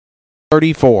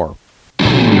34.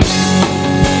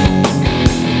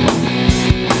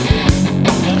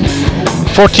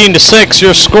 14-6,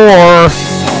 your score.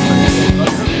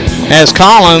 As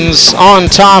Collins on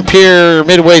top here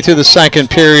midway through the second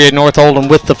period. North Oldham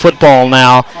with the football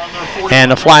now.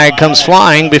 And the flag comes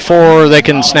flying before they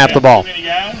can snap the ball. Got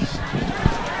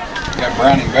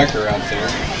Browning Becker out there.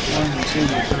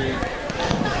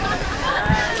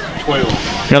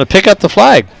 12. Going to pick up the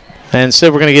flag. And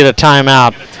instead we're going to get a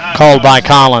timeout called by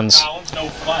Collins. No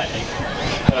flag.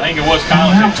 I think it was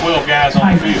Collins had 12 guys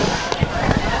on the field.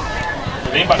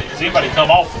 Has anybody come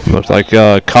off the field? Looks like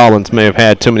Collins may have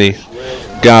had too many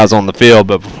guys on the field,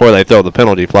 but before they throw the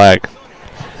penalty flag,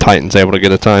 Titans able to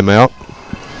get a timeout.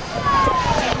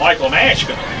 Michael Nash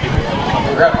going to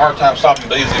We're having a hard time stopping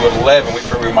Beasley with 11. We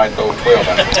figured we might throw 12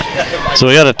 out. So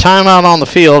we got a timeout on the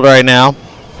field right now.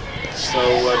 So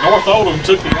North Oldham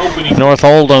took the opening. North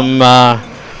Oldham,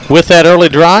 with that early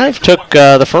drive, took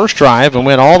the first drive and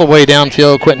went all the way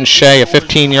downfield. Quentin Shea, a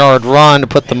 15-yard run to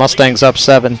put the Mustangs up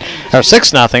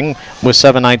 6-0 with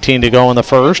 7:19 to go in the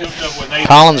first.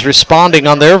 Collins responding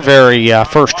on their very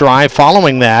first drive.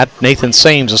 Following that, Nathan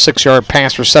Sames, a 6-yard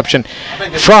pass reception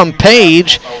from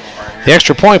Page. The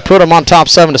extra point put them on top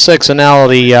 7-6, and now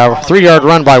the 3-yard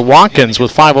run by Watkins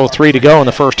with 5:03 to go in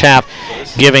the first half,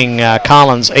 giving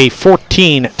Collins a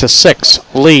 14-6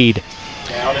 lead.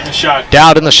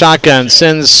 Dowd in the shotgun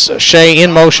sends Shea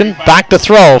in motion, back to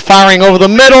throw, firing over the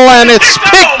middle, and it's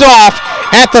picked off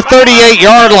at the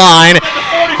 38-yard line.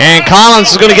 And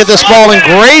Collins is going to get this ball in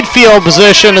great field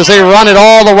position as they run it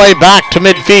all the way back to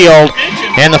midfield.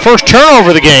 And the first turnover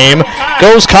of the game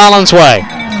goes Collins' way.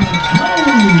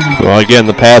 Well, again,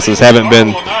 the passes haven't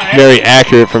been very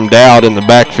accurate from Dowd in the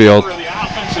backfield,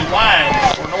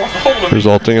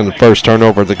 resulting in the first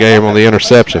turnover of the game on the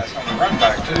interception.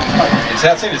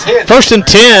 First and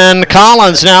 10,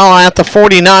 Collins now at the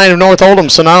 49 of North Oldham.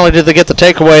 So not only did they get the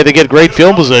takeaway, they get great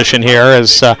field position here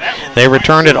as they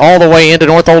returned it all the way into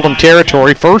North Oldham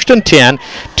territory. First and 10,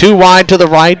 2 wide to the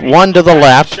right, 1 to the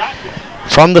left.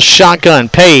 From the shotgun,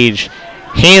 Page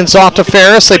hands off to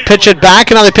Ferris. They pitch it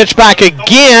back, and now they pitch back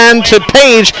again to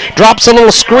Page. Drops a little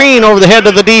screen over the head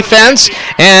of the defense,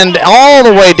 and all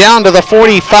the way down to the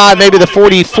 45, maybe the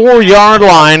 44-yard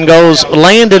line goes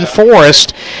Landon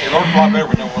Forrest.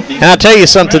 And I'll tell you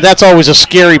something, that's always a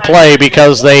scary play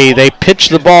because they pitch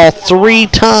the ball 3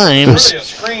 times,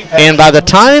 and by the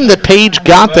time that Page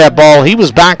got that ball, he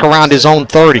was back around his own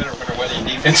 30.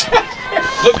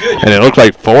 And it looked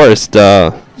like Forrest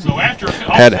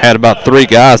had about 3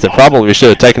 guys that probably should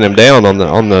have taken him down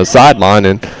on the sideline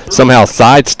and somehow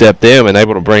sidestepped them and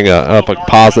able to bring up a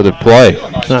positive play.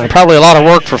 Probably a lot of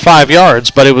work for 5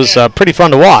 yards, but it was pretty fun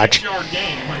to watch.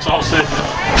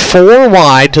 4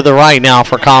 wide to the right now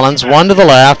for Collins, 1 to the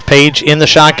left. Page in the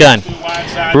shotgun.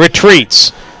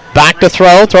 Retreats. Back to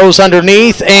throw, throws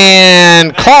underneath,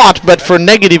 and caught, but for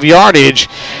negative yardage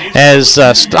as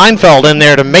Steinfeld in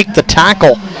there to make the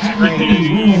tackle.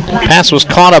 Pass was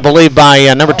caught, I believe,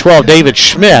 by number 12, David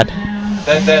Schmidt.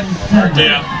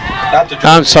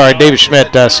 I'm sorry, David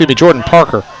Schmidt, Jordan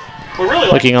Parker.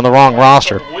 Looking on the wrong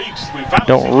roster.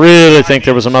 Don't really think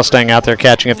there was a Mustang out there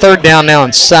catching it. 3rd down now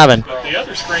and 7. The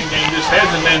other screen game just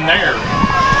hasn't been there.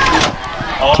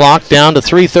 Clock down to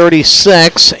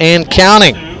 3:36 and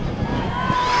counting.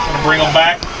 Bring them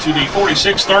back to the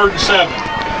 46, 3rd and 7.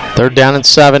 3rd down and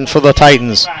 7 for the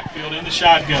Titans.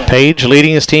 Page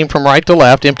leading his team from right to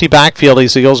left. Empty backfield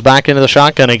as he goes back into the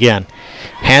shotgun again.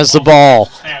 Has the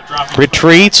ball.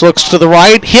 Retreats, looks to the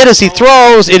right. Hit as he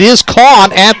throws. It is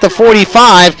caught at the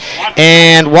 45.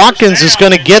 And Watkins is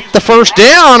going to get the first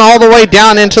down all the way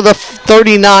down into the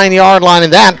 39-yard line.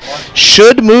 And that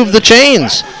should move the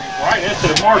chains. Right at the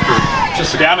marker,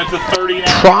 just down at the 39.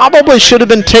 Probably should have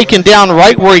been taken down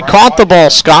right where he caught the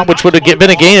ball, Scott, which would have been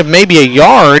a gain of maybe a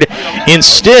yard.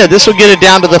 Instead, this will get it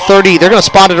down to the 30. They're going to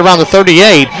spot it around the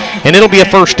 38, and it'll be a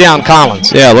first down,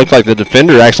 Collins. Yeah, it looked like the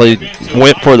defender actually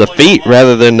went for the feet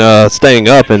rather than staying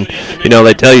up. And,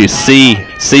 they tell you see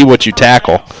what you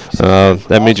tackle.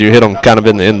 That means you hit him kind of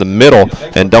in the middle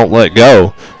and don't let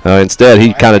go. Instead,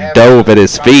 he kind of dove at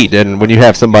his feet, and when you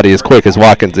have somebody as quick as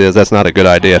Watkins is, that's not a good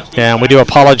idea. Yeah, and we do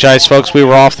apologize, folks. We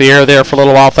were off the air there for a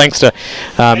little while, thanks to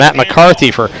Matt McCarthy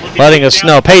for letting us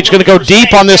know. Page going to go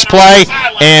deep on this play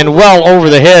and well over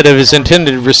the head of his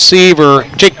intended receiver,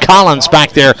 Jake Collins,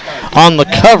 back there on the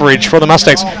coverage for the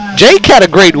Mustangs. Jake had a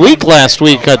great week last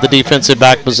week at the defensive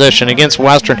back position against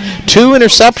Western. 2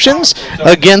 interceptions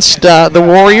against the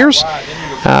Warriors.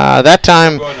 That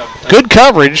time, good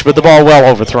coverage, but the ball well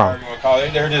overthrown.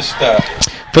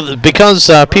 because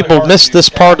people missed this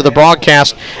part of the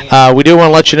broadcast, we do want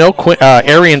to let you know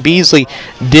Arian Beasley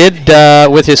did,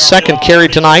 with his second carry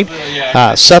tonight,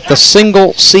 set the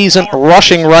single-season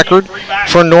rushing record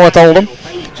for North Oldham.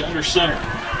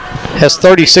 Has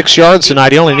 36 yards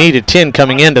tonight. He only needed 10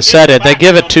 coming in to set it. They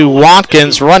give it to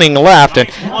Watkins running left, and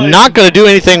not going to do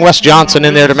anything. Wes Johnson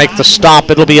in there to make the stop.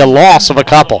 It'll be a loss of a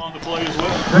couple.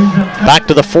 Back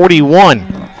to the 41.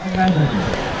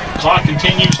 Clock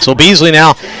continues. So Beasley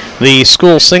now the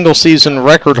school single-season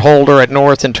record holder at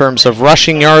North in terms of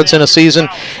rushing yards in a season.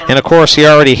 And, of course, he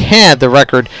already had the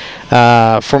record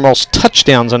for most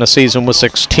touchdowns in a season with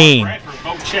 16.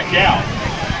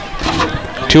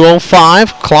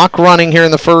 2:05, clock running here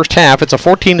in the first half. It's a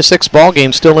 14-6 ball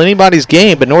game, still anybody's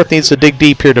game, but North needs to dig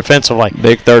deep here defensively.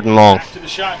 Big third and long. To the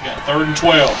shotgun, 3rd and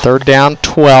 12. Third down,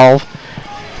 12.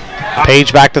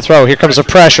 Page back to throw. Here comes the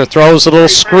pressure. Throws a little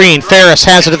screen. Ferris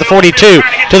has it at the 42,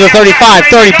 to the 35,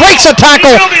 30. Breaks a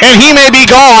tackle, and he may be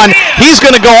gone. He's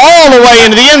going to go all the way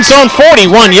into the end zone.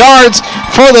 41 yards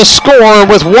for the score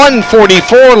with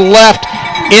 1:44 left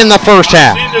in the first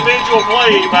half. Individual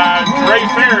play by Trey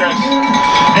Ferris.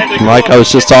 Mike, I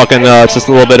was just talking just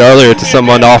a little bit earlier to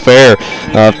someone off air.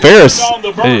 Ferris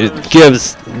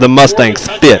gives the Mustangs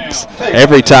fits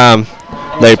every time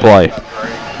they play.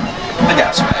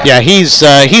 Yeah, he's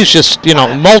just,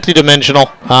 multi-dimensional.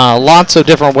 Lots of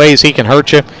different ways he can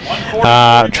hurt you.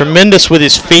 Tremendous with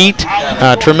his feet,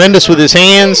 tremendous with his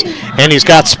hands, and he's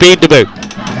got speed to boot.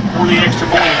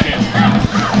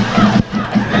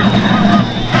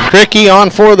 Cricky on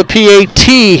for the PAT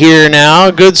here now.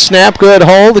 Good snap, good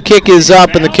hold. The kick is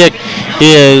up, and the kick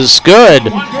is good.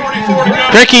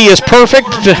 Cricky is perfect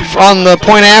on the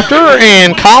point after,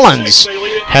 and Collins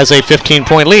has a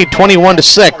 15-point lead,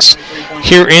 21-6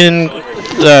 here in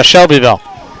Shelbyville.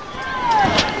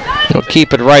 We'll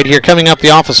keep it right here. Coming up,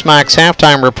 the Office Max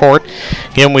halftime report.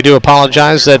 Again, we do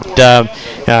apologize that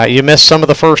you missed some of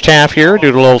the first half here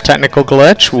due to a little technical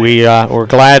glitch. We're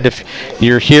glad if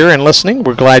you're here and listening.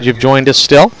 We're glad you've joined us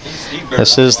still.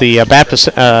 This is the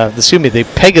the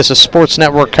Pegasus Sports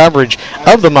Network coverage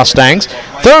of the Mustangs.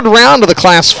 Third round of the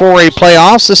Class 4A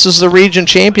playoffs. This is the region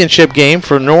championship game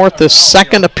for North. The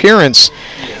second appearance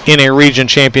in a region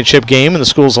championship game in the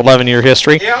school's 11-year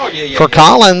history. For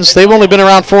Collins, they've only been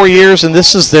around 4 years, and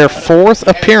this is their fourth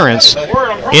appearance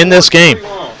in this game.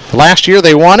 Last year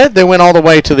they won it. They went all the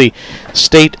way to the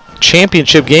state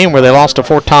championship game where they lost to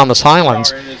Fort Thomas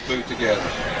Highlands.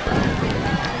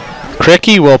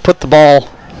 Cricky will put the ball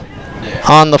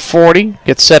on the 40,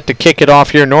 gets set to kick it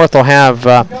off here. North will have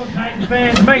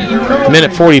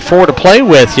minute 44 to play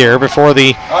with here before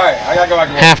the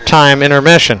halftime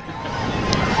intermission.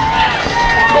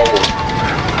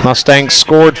 Mustangs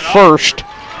scored first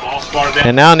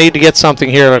and now need to get something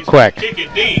here quick.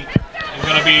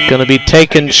 Going to be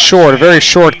taken short, a very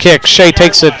short kick. Shea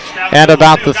takes it at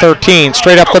about the 13,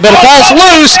 straight up the middle. Ball's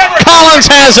loose. Collins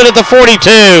has it at the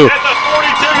 42.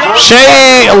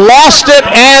 Shea lost it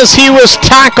as he was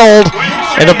tackled,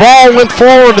 and the ball went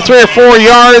forward to 3 or 4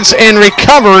 yards and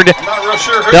recovered.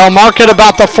 They'll mark it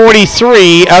about the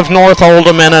 43 of North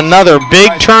Oldham, and another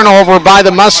big turnover by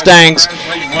the Mustangs,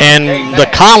 and the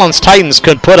Collins Titans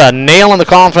could put a nail in the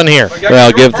coffin here. Well,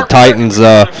 I'll give the Titans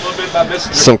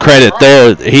some credit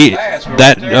there.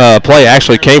 That play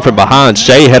actually came from behind.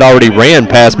 Shea had already ran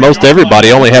past most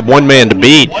everybody, only had one man to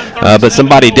beat, but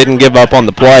somebody didn't give up on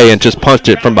the play and just punched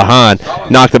it from behind,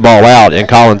 knocked the ball out, and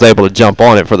Collins able to jump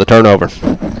on it for the turnover.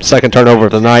 Second turnover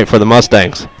of the night for the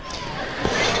Mustangs.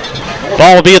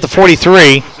 Ball will be at the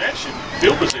 43.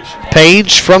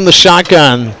 Page from the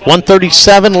shotgun.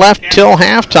 1:37 left till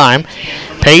halftime.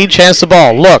 Page has the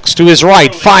ball, looks to his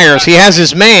right, fires. He has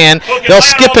his man. They'll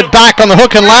skip it back on the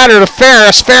hook and ladder to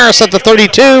Ferris. Ferris at the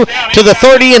 32, to the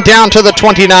 30, and down to the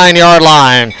 29-yard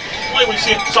line.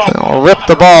 They'll rip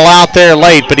the ball out there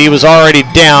late, but he was already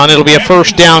down. It'll be a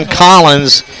first down,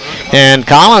 Collins. And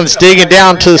Collins digging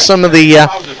down to some of the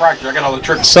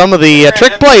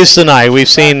trick plays tonight. We've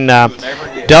seen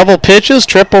double pitches,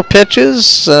 triple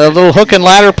pitches, a little hook and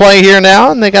ladder play here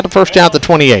now, and they got the first down at the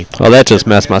 28. Well, that just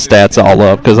messed my stats all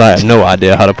up because I have no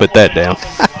idea how to put that down.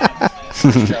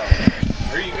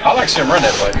 I like to see him run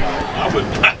that way.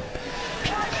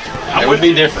 It would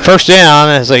be different. First down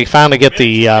as they finally get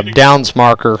the downs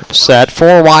marker set.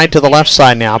 4 wide to the left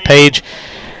side now. Page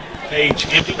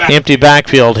empty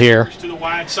backfield here. To the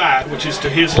wide side, which is to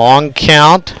his long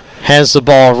count. Has the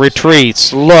ball,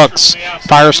 retreats, looks,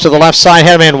 fires to the left side,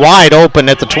 had a man wide open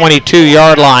at the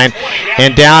 22-yard line,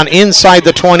 and down inside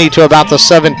the 20 to about the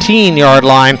 17-yard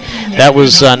line. That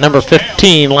was number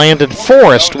 15, Landon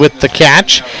Forrest, with the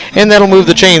catch, and that'll move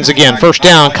the chains again. First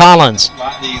down, Collins.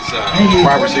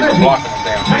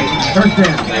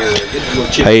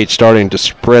 Page starting to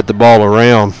spread the ball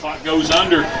around. Clock goes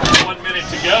under. 1 minute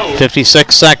to go.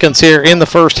 56 seconds here in the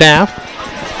first half.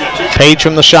 Page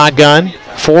from the shotgun.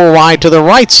 4 wide to the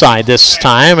right side this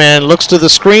time, and looks to the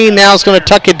screen. Now he's going to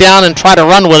tuck it down and try to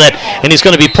run with it, and he's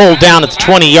going to be pulled down at the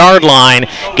 20-yard line.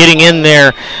 Getting in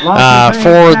there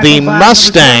for the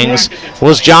Mustangs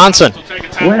was Johnson.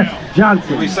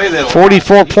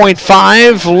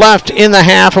 44.5 left in the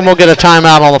half, and we'll get a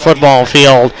timeout on the football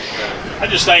field.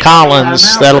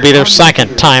 Collins, that'll be their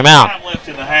second timeout.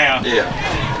 Yeah.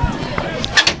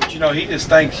 He just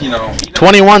thinks,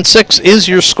 21-6 is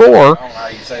your score.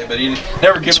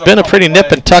 It's been a pretty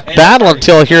nip and tuck battle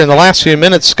until here in the last few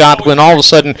minutes, Scott, when all of a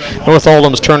sudden North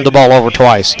Oldham's turned the ball over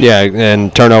twice. Yeah,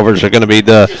 and turnovers are going to be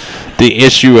the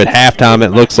issue at halftime. It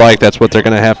looks like that's what they're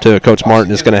going to have to. Coach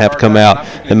Martin is going to have to come out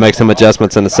and make some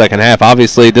adjustments in the second half.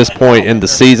 Obviously, at this point in the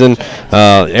season,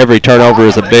 every turnover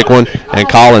is a big one, and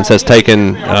Collins has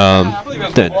taken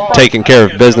care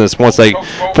of business. Once they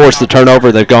force the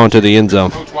turnover, they've gone to the end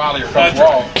zone.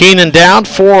 Keenan Dowd,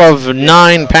 4 of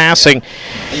 9 passing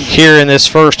here in this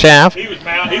first half. He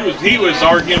was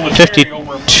arguing with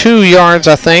 52 yards,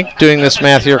 I think, doing this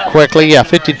math here quickly. Yeah,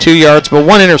 52 yards, but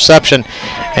 1 interception,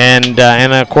 and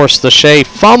of course the Shea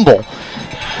fumble.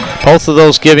 Both of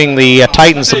those giving the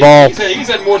Titans the ball he's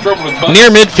had more trouble with near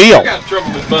midfield. got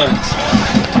trouble with bunts.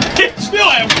 Still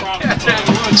having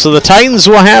problems. So the Titans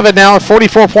will have it now at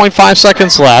 44.5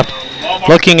 seconds left.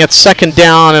 Looking at second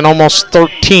down and almost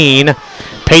 13.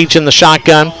 Page in the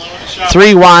shotgun.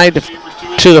 3 wide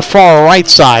to the far right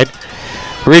side.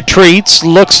 Retreats,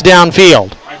 looks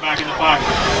downfield.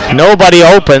 Nobody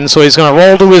open, so he's going to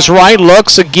roll to his right,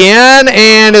 looks again,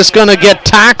 and is going to get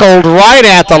tackled right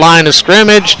at the line of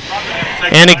scrimmage.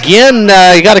 And again,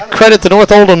 you got to credit the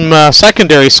North Oldham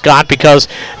secondary, Scott, because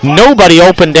nobody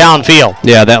opened downfield.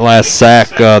 Yeah, that last sack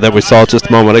that we saw just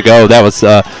a moment ago, that was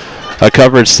a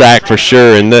coverage sack for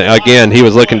sure. And again, he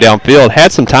was looking downfield,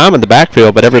 had some time in the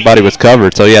backfield, but everybody was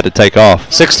covered, so he had to take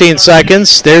off. 16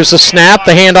 seconds. There's the snap,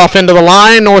 the handoff into the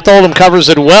line. North Oldham covers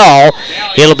it well.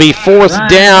 It'll be 4th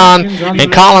down,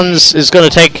 and Collins is going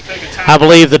to take, I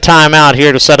believe, the timeout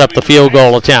here to set up the field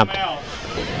goal attempt.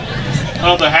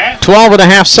 12 and a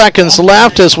half seconds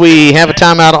left as we have a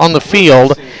timeout on the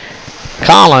field.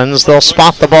 Collins, they'll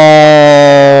spot the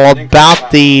ball about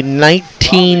the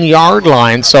 19-yard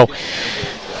line. So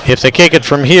if they kick it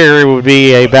from here, it would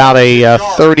be about a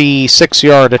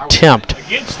 36-yard attempt.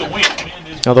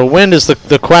 Now, the wind is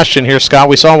the question here, Scott.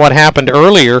 We saw what happened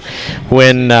earlier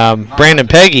when Brandon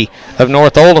Peggy of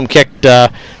North Oldham kicked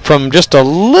from just a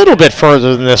little bit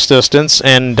further than this distance,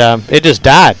 and it just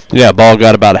died. Yeah, ball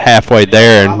got about halfway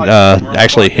there and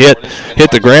actually hit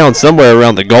the ground somewhere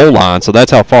around the goal line, so that's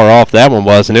how far off that one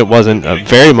was, and it wasn't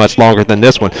very much longer than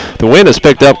this one. The wind has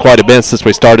picked up quite a bit since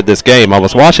we started this game. I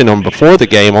was watching them before the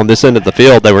game on this end of the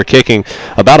field. They were kicking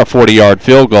about a 40-yard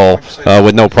field goal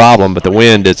with no problem, but the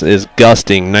wind is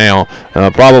gusting now,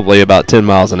 probably about 10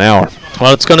 miles an hour.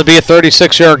 Well, it's going to be a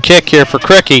 36-yard kick here for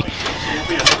Cricky.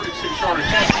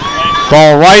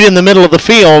 Ball right in the middle of the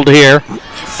field here.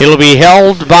 It'll be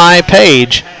held by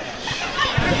Page.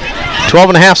 12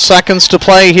 and a half seconds to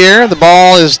play here. The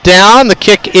ball is down. The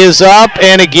kick is up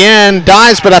and again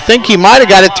dives, but I think he might have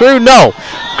got it through. No.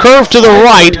 Curve to the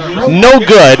right. No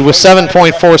good with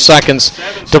 7.4 seconds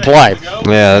to play.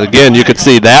 Yeah, again, you could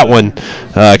see that one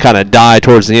kind of die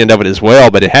towards the end of it as well,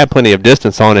 but it had plenty of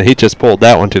distance on it. He just pulled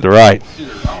that one to the right.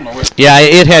 Yeah,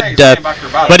 it had,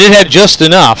 but it had just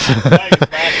enough.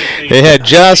 It had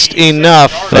just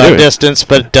enough distance,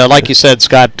 but like you said,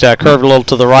 Scott, curved a little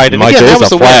to the right. And Mike, again, there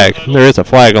is a flag. There is a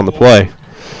flag on the play.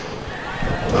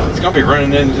 It's going to be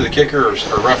running into the kicker or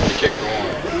roughing the kicker.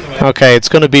 Okay, it's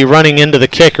going to be running into the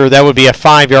kicker. That would be a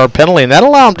 5-yard penalty, and that'll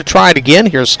allow him to try it again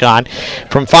here, Scott,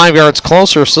 from 5 yards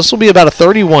closer. So this will be about a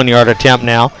 31-yard attempt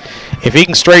now. If he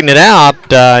can straighten it out,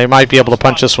 he might be able to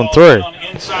punch this one through.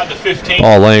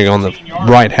 Ball laying on the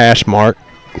right hash mark,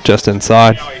 just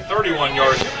inside. 31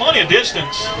 yards, plenty of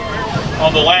distance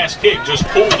on the last kick, just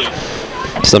pulled it.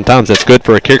 Sometimes it's good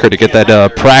for a kicker to get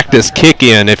that practice kick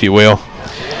in, if you will.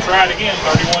 Try it again,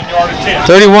 31-yard attempt.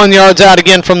 31 yards out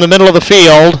again from the middle of the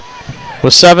field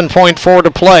with 7.4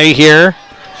 to play here.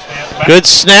 Good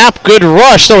snap, good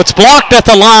rush. So it's blocked at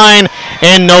the line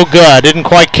and no good. Didn't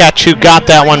quite catch who got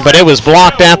that one, but it was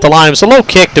blocked at the line. It was a low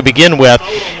kick to begin with.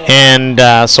 And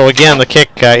so, again, the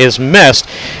kick is missed.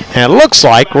 And it looks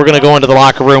like we're going to go into the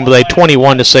locker room with a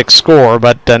 21-6 score.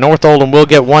 But North Oldham will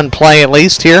get one play at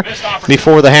least here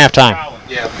before the halftime.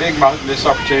 Yeah, big missed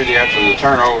opportunity after the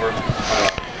turnover.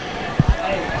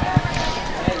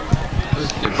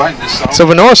 So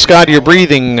for North, Scott, you're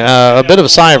breathing a bit of a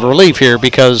sigh of relief here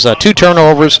because 2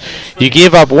 turnovers, you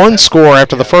gave up 1 score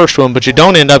after the first one, but you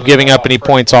don't end up giving up any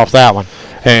points off that one.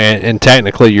 And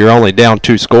technically, you're only down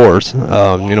 2 scores.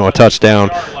 A touchdown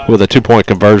with a 2-point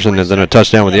conversion and then a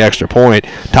touchdown with the extra point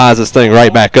ties this thing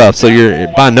right back up. So you're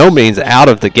by no means out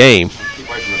of the game.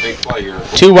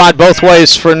 2 wide both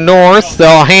ways for North.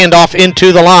 They'll hand off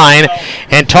into the line.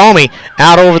 And Tomey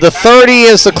out over the 30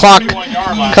 as the clock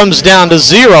comes down to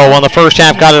 0 on the first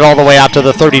half. Got it all the way out to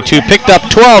the 32. Picked up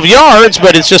 12 yards,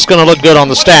 but it's just going to look good on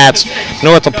the stats.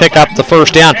 North will pick up the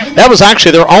first down. That was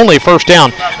actually their only first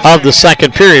down of the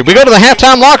second period. We go to the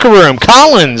halftime locker room.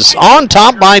 Collins on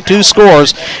top by 2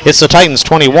 scores. It's the Titans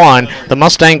 21, the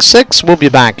Mustangs 6. We'll be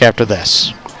back after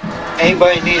this.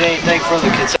 Anybody need anything from the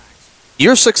kids?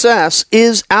 Your success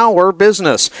is our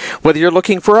business. Whether you're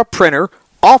looking for a printer,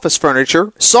 office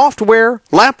furniture, software,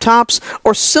 laptops,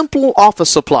 or simple office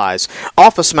supplies,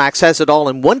 OfficeMax has it all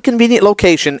in one convenient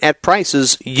location at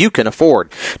prices you can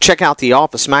afford. Check out the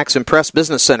OfficeMax Impress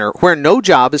Business Center, where no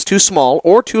job is too small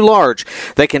or too large.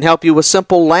 They can help you with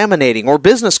simple laminating or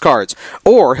business cards,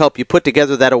 or help you put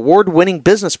together that award-winning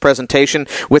business presentation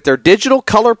with their digital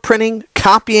color printing,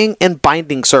 copying, and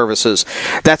binding services.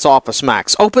 That's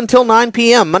OfficeMax. Open till 9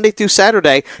 p.m. Monday through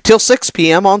Saturday, till 6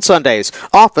 p.m. on Sundays.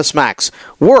 OfficeMax.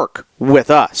 Work with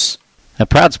us. A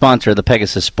proud sponsor of the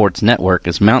Pegasus Sports Network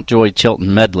is Mountjoy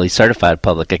Chilton Medley Certified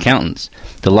Public Accountants,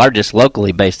 the largest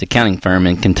locally based accounting firm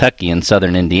in Kentucky and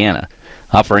southern Indiana,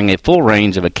 offering a full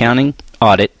range of accounting,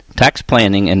 audit, tax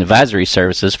planning, and advisory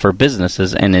services for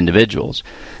businesses and individuals.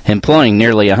 Employing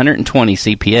nearly 120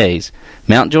 CPAs,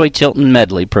 Mountjoy Chilton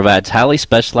Medley provides highly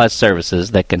specialized services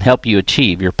that can help you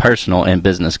achieve your personal and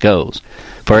business goals.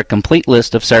 For a complete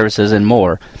list of services and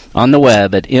more, on the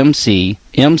web at mcpa.com.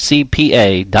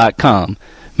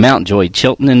 Mountjoy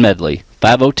Chilton and Medley,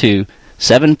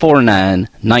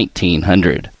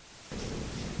 502-749-1900.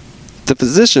 The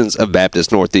physicians of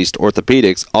Baptist Northeast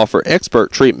Orthopedics offer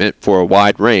expert treatment for a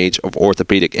wide range of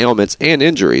orthopedic ailments and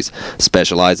injuries,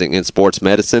 specializing in sports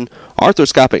medicine,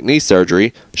 arthroscopic knee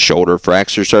surgery, shoulder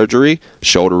fracture surgery,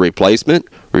 shoulder replacement,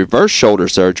 reverse shoulder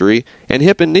surgery, and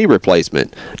hip and knee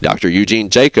replacement. Dr. Eugene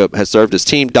Jacob has served as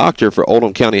team doctor for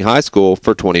Oldham County High School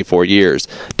for 24 years.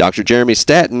 Dr. Jeremy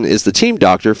Staton is the team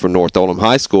doctor for North Oldham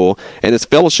High School and is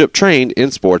fellowship trained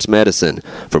in sports medicine.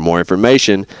 For more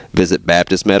information, visit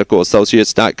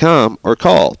BaptistMedicalAssociates.com or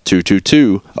call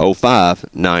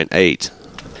 222-0598.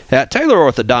 At Taylor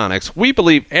Orthodontics, we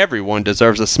believe everyone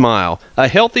deserves a smile, a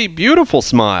healthy, beautiful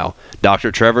smile.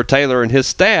 Dr. Trevor Taylor and his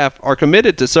staff are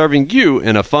committed to serving you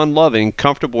in a fun-loving,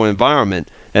 comfortable environment,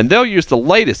 and they'll use the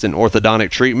latest in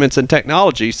orthodontic treatments and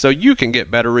technology so you can get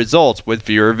better results with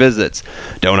fewer visits.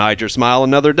 Don't hide your smile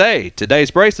another day. Today's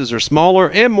braces are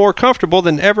smaller and more comfortable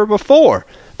than ever before.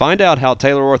 Find out how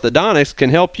Taylor Orthodontics can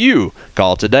help you.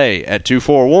 Call today at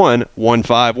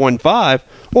 241-1515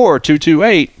 or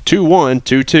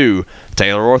 228-2122.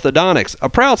 Taylor Orthodontics, a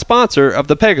proud sponsor of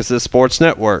the Pegasus Sports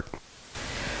Network.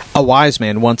 A wise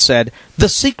man once said, "The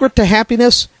secret to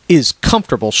happiness is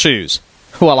comfortable shoes."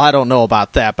 Well, I don't know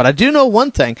about that, but I do know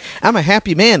one thing. I'm a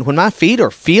happy man when my feet are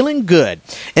feeling good.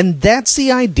 And that's the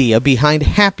idea behind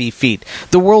Happy Feet,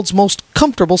 the world's most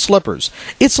comfortable slippers.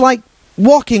 It's like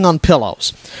walking on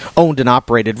pillows. Owned and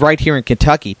operated right here in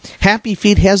Kentucky, Happy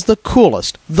Feet has the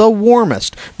coolest, the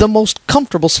warmest, the most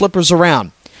comfortable slippers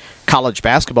around. College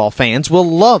basketball fans will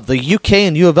love the UK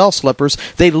and U of L slippers.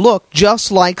 They look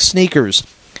just like sneakers.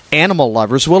 Animal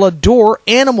lovers will adore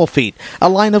Animal Feet, a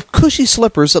line of cushy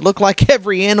slippers that look like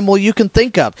every animal you can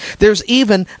think of. There's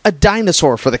even a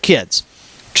dinosaur for the kids.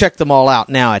 Check them all out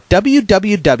now at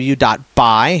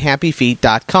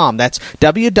www.buyhappyfeet.com. That's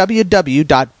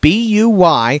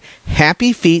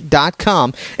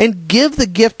www.buyhappyfeet.com and give the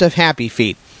gift of Happy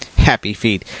Feet. Happy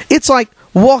Feet. It's like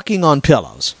walking on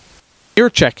pillows. You're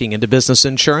checking into business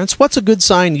insurance. What's a good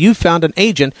sign you found an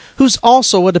agent who's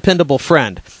also a dependable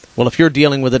friend? Well, if you're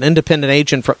dealing with an independent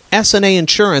agent from S&A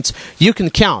Insurance, you can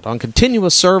count on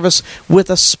continuous service with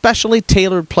a specially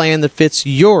tailored plan that fits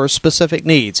your specific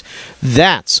needs.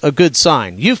 That's a good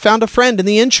sign. You found a friend in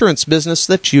the insurance business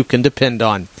that you can depend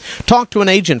on. Talk to an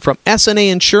agent from S&A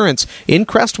Insurance in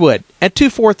Crestwood at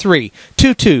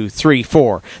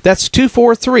 243-2234. That's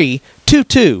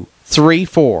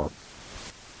 243-2234.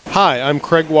 Hi, I'm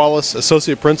Craig Wallace,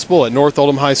 Associate Principal at North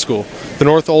Oldham High School. The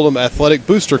North Oldham Athletic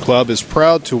Booster Club is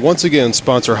proud to once again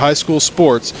sponsor high school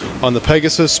sports on the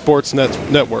Pegasus Sports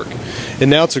Network. And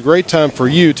now it's a great time for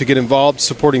you to get involved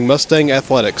supporting Mustang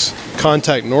athletics.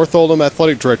 Contact North Oldham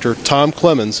Athletic Director Tom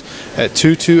Clemens at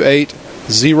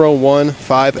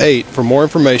 228-0158 for more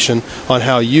information on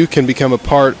how you can become a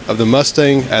part of the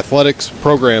Mustang athletics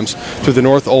programs through the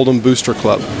North Oldham Booster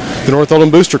Club. The North Oldham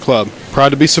Booster Club, proud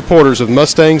to be supporters of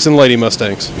Mustangs and Lady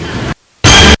Mustangs.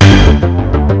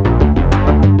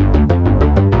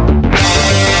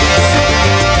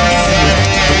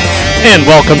 And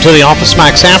welcome to the Office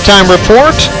Max Halftime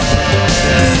Report.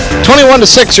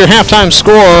 21-6 your halftime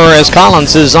score as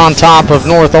Collins is on top of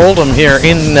North Oldham here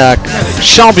in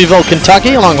Shelbyville,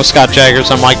 Kentucky, along with Scott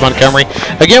Jaggers. I'm Mike Montgomery.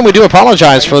 Again, we do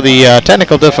apologize for the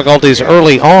technical difficulties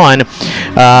early on, and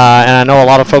I know a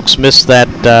lot of folks missed that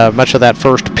much of that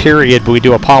first period, but we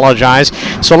do apologize.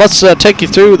 So let's take you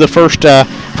through the first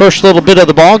little bit of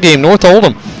the ball game. North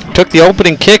Oldham took the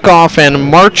opening kickoff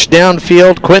and marched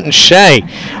downfield. Quentin Shea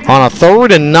on a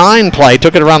 3rd and 9 play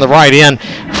took it around the right end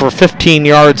for 15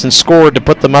 yards and scored to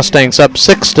put the Mustangs up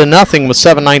 6-0 with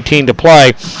 7:19 to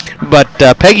play. But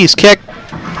Peggy's kick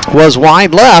was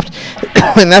wide left,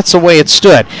 and that's the way it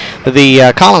stood.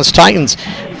 The Collins Titans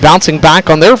bouncing back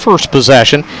on their first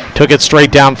possession, took it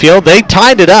straight downfield. They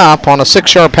tied it up on a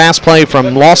 6-yard pass play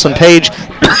from Lawson Page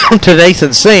to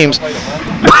Nathan Seams.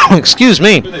 Excuse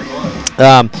me.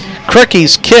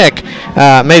 Cricky's kick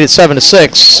made it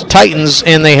 7-6 Titans,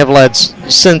 and they have led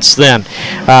since then.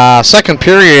 Second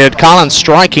period, Collins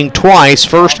striking twice.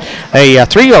 First, a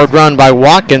 3-yard run by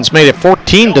Watkins made it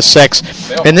 14-6,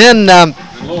 and then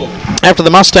after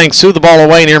the Mustangs threw the ball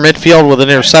away near midfield with an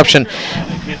interception,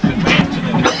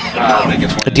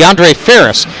 DeAndre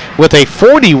Ferris with a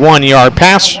 41-yard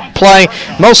pass play,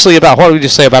 mostly about, what would you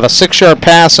say, about a 6-yard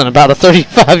pass and about a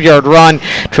 35-yard run.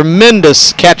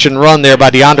 Tremendous catch and run there by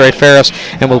DeAndre Ferris,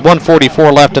 and with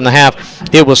 1:44 left in the half,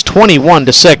 it was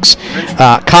 21-6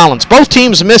 Collins. Both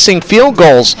teams missing field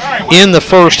goals in the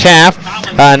first half.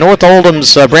 North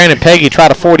Oldham's Brandon Peggy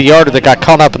tried a 40-yarder that got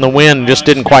caught up in the wind and just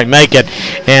didn't quite make it.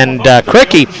 And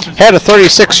Cricky had a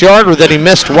 36-yarder that he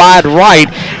missed wide right,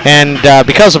 and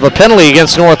because of a penalty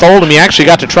against North Oldham, he actually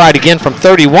got to try it again from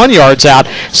 31 yards out.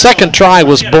 Second try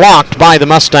was blocked by the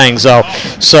Mustangs, though.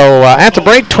 So at the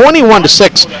break,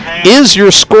 21-6 is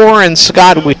your score. And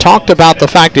Scott, we talked about the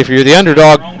fact if you're the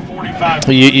underdog,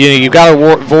 you've got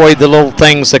to avoid the little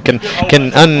things that can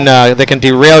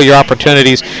derail your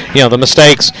opportunities. You know, the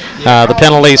mistakes, the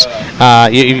penalties.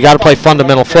 You got to play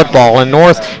fundamental football. And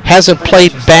North hasn't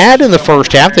played bad in the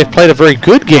first half. They've played a very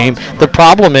good game. The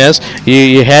problem is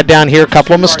you had down here a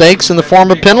couple of mistakes in the form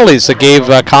of penalties that gave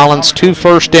Collins 2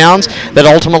 first downs that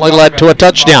ultimately led to a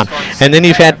touchdown. And then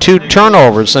you've had 2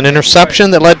 turnovers, an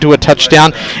interception that led to a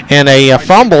touchdown, and a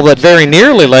fumble that very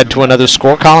nearly led to another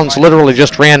score. Collins literally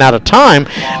just ran out of time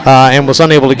and was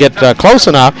unable to get close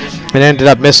enough and ended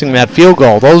up missing that field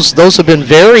goal. Those have been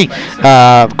very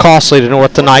costly to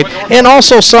North tonight, and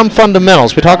also some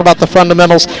fundamentals. We talk about the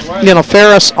fundamentals. You know,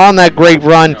 Ferris on that great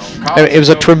run, it was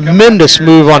a tremendous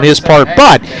move on his part,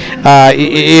 but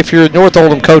if you're North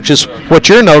Oldham coaches, what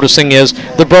you're noticing is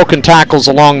the broken tackles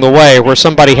along the way where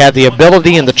somebody had the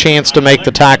ability and the chance to make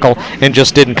the tackle and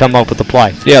just didn't come up with the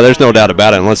play. Yeah, there's no doubt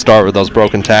about it, and let's start with those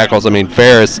broken tackles. I mean,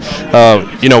 Ferris,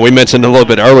 we mentioned a little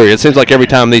bit earlier, it seems like every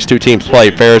time these two teams play,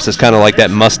 Ferris is kind of like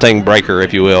that Mustang breaker,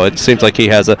 if you will. It seems like he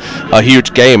has a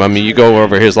huge game. I mean, you go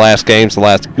over his last games, the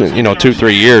last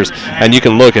 2-3 years, and you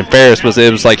can look, and Ferris was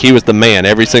like he was the man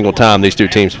every single time these two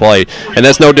teams played. And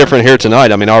that's no different here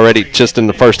tonight. I mean, already just in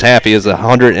the first half, he has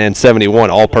 171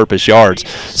 all-purpose yards.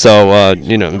 So,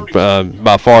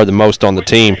 by far the most on the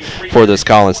team for this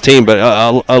Collins team. But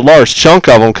a large chunk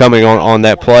of them coming on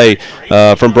that play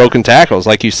from broken tackles,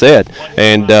 like you said.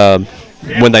 And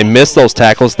when they missed those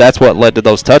tackles, that's what led to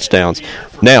those touchdowns.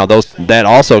 Now, that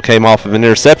also came off of an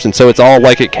interception, so it's all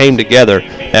like it came together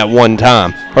at one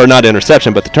time. Or not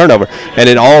interception, but the turnover. And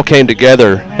it all came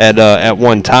together at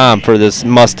one time for this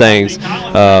Mustangs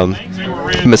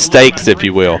mistakes, if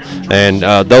you will. And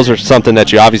those are something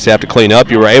that you obviously have to clean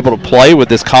up. You were able to play with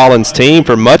this Collins team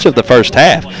for much of the first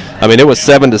half. I mean, it was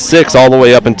 7-6 all the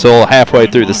way up until halfway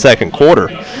through the second quarter.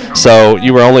 So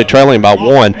you were only trailing by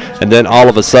 1, and then all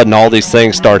of a sudden all these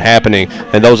things start happening,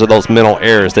 and those are those mental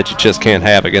errors that you just can't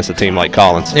have against a team like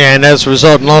Collins. And as a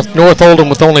result, North Oldham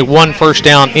with only 1 first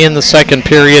down in the second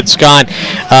period, Scott.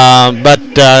 But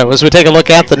as we take a look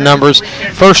at the numbers,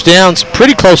 first downs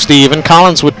pretty close to even.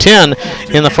 Collins with 10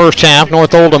 in the first half,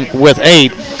 North Oldham with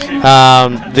 8.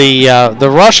 The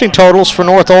rushing totals for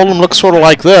North Oldham look sort of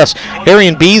like this.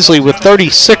 Arian Beasley with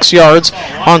 36 yards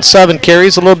on 7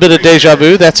 carries. A little bit of deja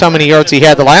vu. That's how many yards he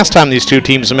had the last time these two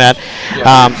teams met.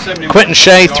 Quentin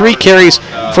Shea, 3 carries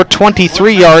for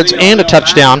 23 yards and a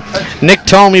touchdown. Nick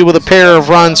Tomey with a pair of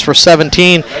runs for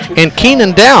 17. And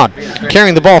Keenan Dowd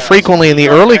carrying the ball frequently in the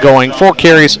early going, 4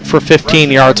 carries for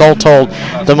 15 yards. All told,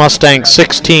 the Mustangs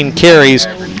 16 carries,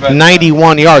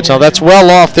 91 yards. Now that's well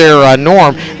off their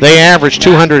norm. They average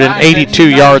 282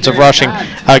 yards of rushing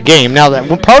a game. Now that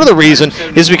part of the reason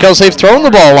is because they've thrown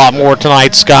the ball a lot more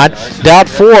tonight, Scott. Dowd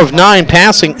 4 of 9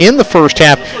 passing in the first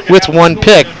half with 1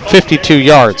 pick, 52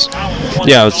 yards.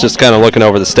 Yeah, I was just kind of looking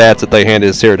over the stats that they handed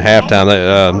us here at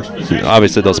halftime.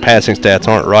 Obviously, those passing stats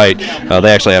aren't right.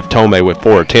 They actually have Tomei with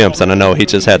 4 attempts, and I know he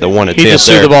just had the 1 attempt. He just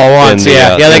threw the ball once. They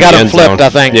got him flipped, zone. I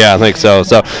think. Yeah, I think so.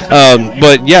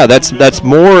 But yeah, that's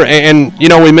more. And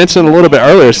we mentioned a little bit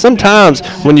earlier. Sometimes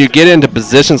when you get into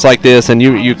positions like this, and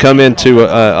you come into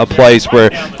a place where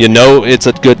it's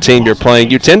a good team you're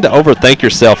playing, you tend to overthink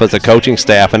yourself as a coaching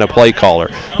staff and a play caller.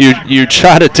 You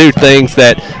try to do things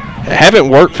that haven't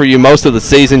worked for you most of the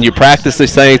season. You practice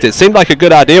these things. It seemed like a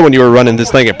good idea when you were running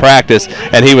this thing at practice,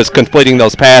 and he was completing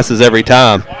those passes every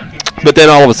time. But then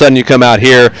all of a sudden you come out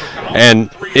here, and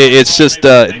it's just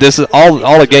this is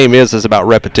all a game is about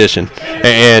repetition,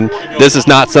 and this is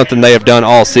not something they have done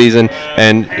all season.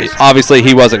 And obviously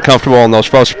he wasn't comfortable on those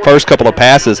first couple of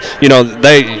passes.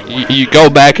 You go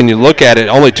back and you look at it,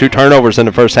 only 2 turnovers in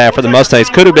the first half for the Mustangs.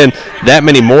 Could have been that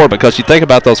many more, because you think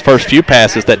about those first few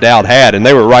passes that Dowd had, and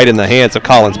they were right in the hands of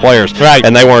Collins players, right,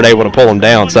 and they weren't able to pull them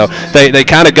down. So they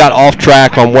kind of got off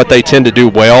track on what they tend to do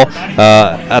well.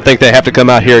 I think they have to come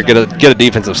out here, get a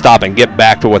defensive stop, and get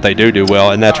back to what they do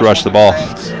well, and that's rush the ball.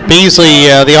 Beasley,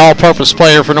 the all-purpose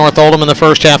player for North Oldham in the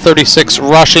first half, 36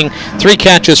 rushing, 3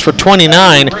 catches for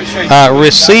 29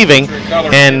 receiving.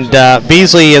 And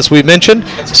Beasley, as we mentioned,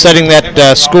 setting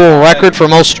that school record for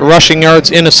most rushing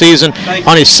yards in a season.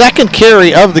 On his second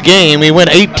carry of the game, he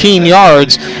went 18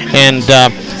 yards, and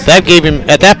that gave him,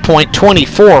 at that point,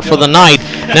 24 for the night.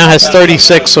 Now has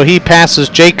 36, so he passes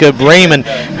Jacob Raymond,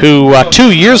 who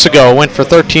 2 years ago went for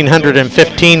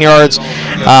 1,315 yards.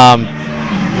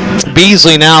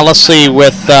 Beasley now, let's see,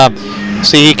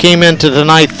 he came into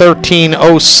tonight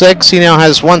 13:06. He now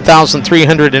has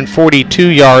 1,342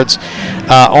 yards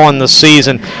on the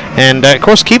season. And, of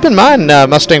course, keep in mind,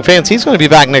 Mustang fans, he's going to be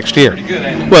back next year.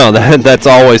 Well, that's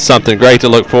always something great to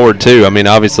look forward to. I mean,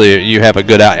 obviously, you have a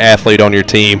good athlete on your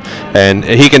team, and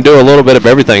he can do a little bit of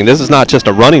everything. This is not just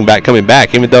a running back coming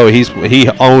back. Even though he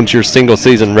owns your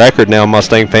single-season record now,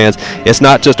 Mustang fans, it's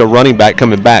not just a running back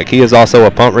coming back. He is also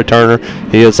a punt returner.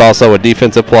 He is also a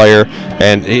defensive player,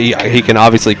 and he can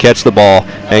obviously catch the ball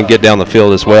and get down the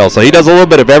field as well. So he does a little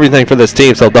bit of everything for this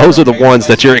team. So those are the ones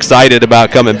that you're excited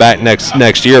about coming back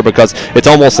next year, because it's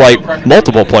almost like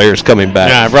multiple players coming back.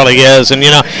 Yeah, it really is. And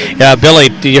Billy,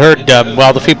 you heard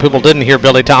the few people didn't hear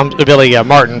Billy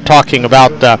Martin talking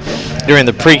about during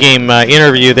the pregame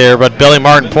interview there, but Billy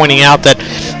Martin pointing out that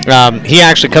he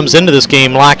actually comes into this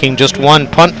game lacking just 1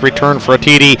 punt return for a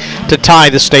TD to tie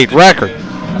the state record.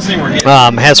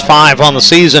 Has 5 on the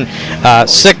season.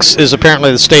 6 is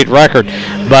apparently the state record.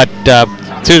 But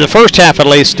through the first half at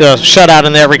least, shutout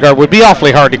in that regard would be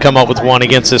awfully hard to come up with one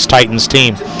against this Titans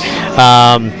team.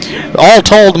 All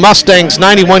told, Mustangs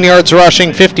 91 yards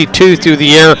rushing, 52 through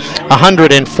the air,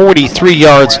 143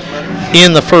 yards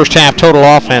in the first half total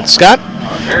offense. Scott?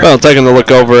 Well, taking a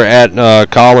look over at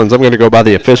Collins, I'm going to go by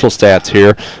the official stats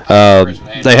here.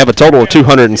 They have a total of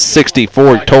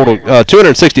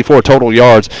 264 total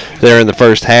yards there in the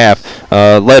first half.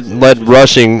 Led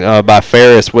rushing by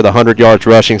Ferris with 100 yards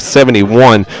rushing,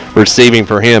 71 receiving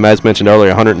for him, as mentioned earlier,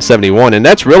 171. And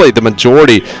that's really the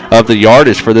majority of the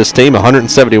yardage for this team,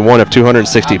 171 of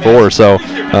 264. So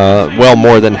well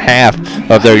more than half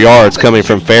of their yards coming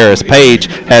from Ferris. Page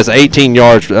has 18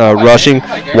 yards rushing,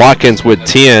 Watkins with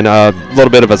 10. A little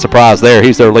bit of a surprise there.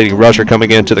 He's their leading rusher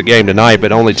coming into the game tonight,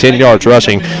 but only 10 yards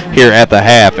rushing here at the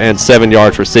half and 7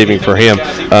 yards receiving for him.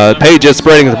 Page is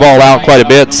spreading the ball out quite a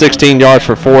bit, 16 yards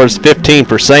for Forrest, 15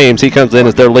 for Sames. He comes in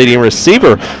as their leading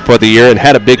receiver for the year and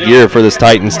had a big year for this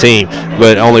Titans team,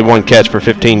 but only 1 catch for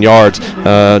 15 yards.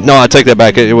 No, I take that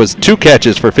back. It was 2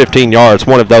 catches for 15 yards,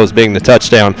 one of those being the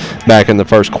touchdown back in the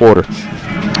first quarter.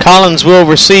 Collins will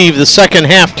receive the second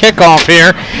half kickoff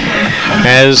here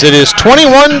as it is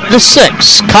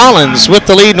 21-6. Collins with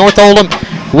the lead. North Oldham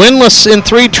winless in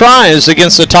 3 tries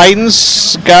against the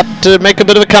Titans. Got to make a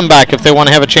bit of a comeback if they want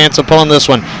to have a chance of pulling this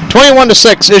one.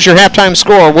 21-6 is your halftime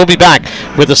score. We'll be back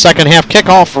with the second half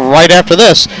kickoff right after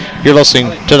this. You're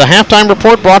listening to the Halftime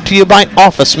Report brought to you by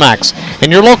Office Max.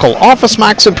 in your local Office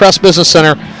Max and Press Business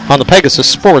Center on the Pegasus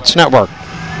Sports Network.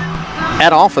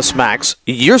 At Office Max,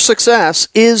 your success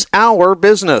is our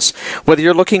business. Whether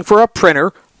you're looking for a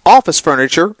printer, office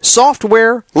furniture,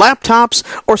 software, laptops,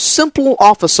 or simple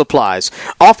office supplies,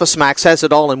 Office Max has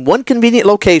it all in one convenient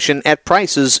location at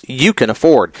prices you can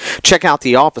afford. Check out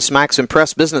the Office Max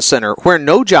Impress Business Center, where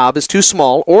no job is too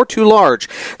small or too large.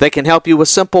 They can help you with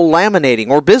simple laminating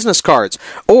or business cards,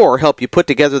 or help you put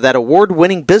together that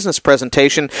award-winning business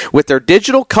presentation with their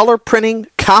digital color printing,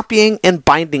 copying, and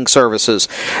binding services.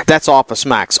 That's Office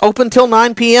Max. Open till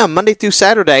 9 p.m. Monday through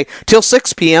Saturday, till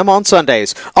 6 p.m. on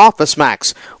Sundays. Office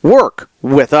Max. Work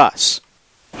with us.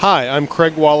 Hi, I'm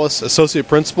Craig Wallace, Associate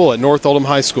Principal at North Oldham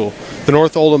High School. The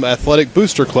North Oldham Athletic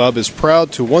Booster Club is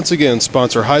proud to once again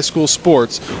sponsor high school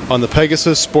sports on the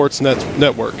Pegasus Sports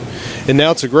Network. And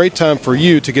now it's a great time for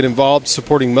you to get involved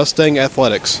supporting Mustang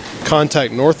athletics.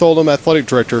 Contact North Oldham Athletic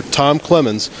Director Tom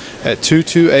Clemens at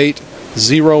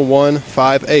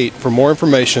 228-0158 for more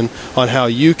information on how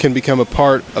you can become a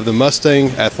part of the Mustang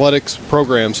athletics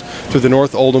programs through the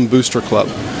North Oldham Booster Club.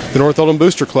 The North Oldham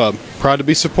Booster Club, proud to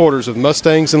be supporters of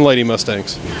Mustangs and Lady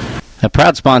Mustangs. A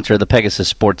proud sponsor of the Pegasus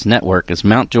Sports Network is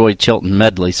Mountjoy Chilton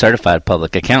Medley Certified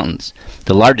Public Accountants,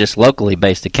 the largest locally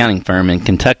based accounting firm in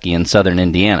Kentucky and southern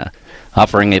Indiana,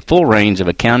 offering a full range of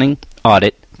accounting,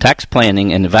 audit, tax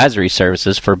planning, and advisory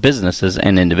services for businesses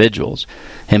and individuals.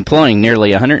 Employing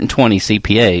nearly 120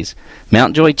 CPAs,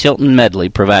 Mountjoy Chilton Medley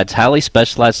provides highly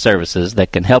specialized services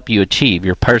that can help you achieve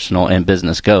your personal and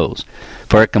business goals.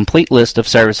 For a complete list of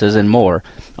services and more,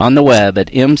 on the web at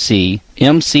mcpa.com.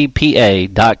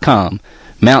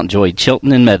 Mountjoy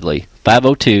Chilton and Medley,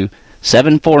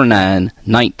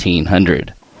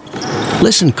 502-749-1900.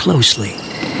 Listen closely.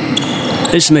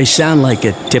 This may sound like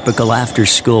a typical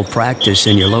after-school practice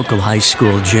in your local high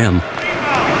school gym,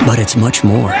 but it's much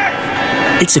more.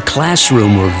 It's a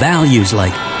classroom where values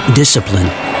like discipline,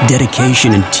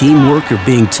 dedication, and teamwork are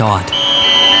being taught.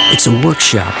 It's a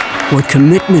workshop where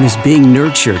commitment is being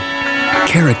nurtured,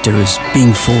 character is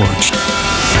being forged.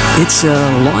 It's a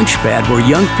launchpad where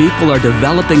young people are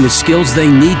developing the skills they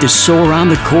need to soar on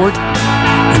the court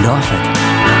and off it.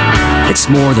 It's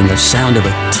more than the sound of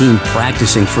a team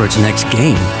practicing for its next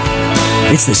game.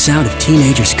 It's the sound of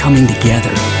teenagers coming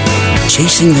together,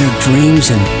 chasing their dreams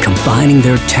and combining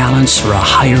their talents for a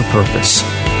higher purpose.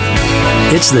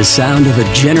 It's the sound of a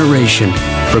generation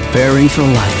preparing for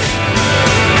life.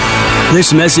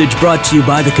 This message brought to you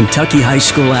by the Kentucky High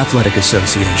School Athletic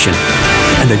Association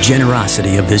and the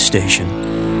generosity of this station.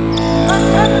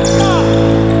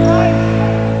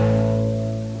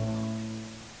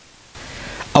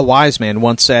 A wise man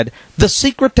once said, "The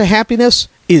secret to happiness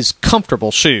is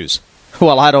comfortable shoes."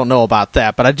 Well, I don't know about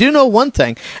that, but I do know one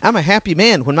thing. I'm a happy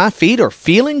man when my feet are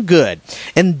feeling good.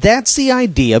 And that's the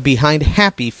idea behind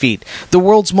Happy Feet, the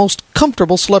world's most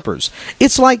comfortable slippers.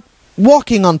 It's like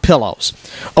walking on pillows.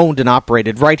 Owned and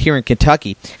operated right here in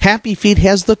Kentucky, Happy Feet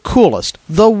has the coolest,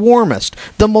 the warmest,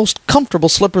 the most comfortable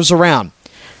slippers around.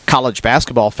 College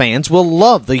basketball fans will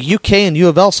love the UK and U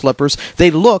of L slippers.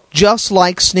 They look just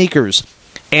like sneakers.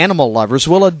 Animal lovers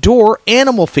will adore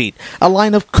Animal Feet, a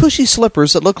line of cushy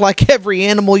slippers that look like every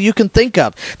animal you can think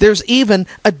of. There's even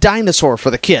a dinosaur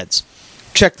for the kids.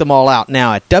 Check them all out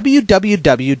now at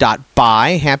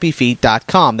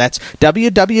www.buyhappyfeet.com. That's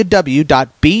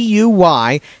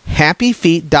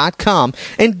www.buyhappyfeet.com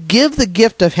and give the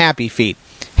gift of Happy Feet.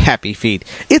 Happy Feet.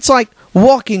 It's like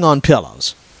walking on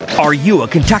pillows. Are you a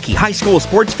Kentucky high school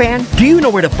sports fan? Do you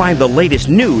know where to find the latest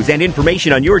news and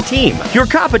information on your team, your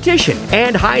competition,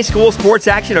 and high school sports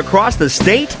action across the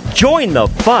state? Join the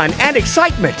fun and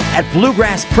excitement at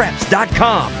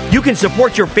bluegrasspreps.com. You can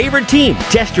support your favorite team,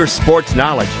 test your sports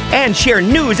knowledge, and share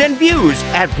news and views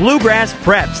at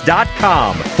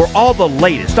bluegrasspreps.com for all the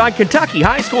latest on Kentucky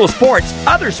high school sports,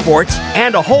 other sports,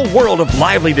 and a whole world of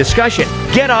lively discussion.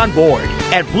 Get on board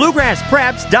at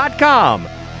bluegrasspreps.com.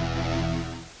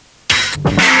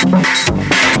 You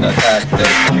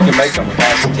can make them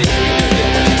capacity.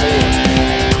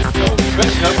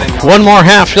 One more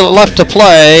half left to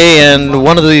play, and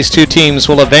one of these two teams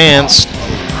will advance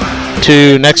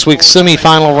to next week's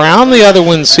semifinal round. The other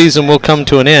one's season will come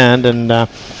to an end, and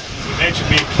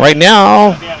right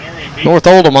now, North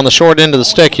Oldham on the short end of the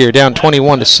stick here, down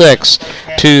 21-6.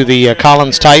 to the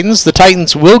Collins Titans. The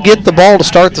Titans will get the ball to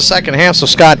start the second half. So,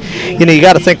 Scott, you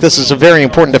got to think this is a very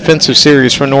important defensive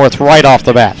series for North right off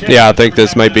the bat. Yeah, I think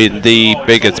this may be the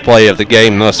biggest play of the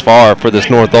game thus far for this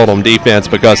North Oldham defense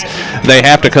because they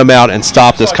have to come out and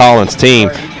stop this Collins team.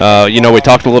 We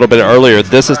talked a little bit earlier.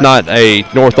 This is not a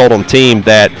North Oldham team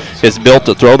that is built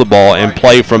to throw the ball and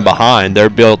play from behind. They're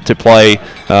built to play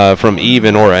from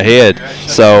even or ahead.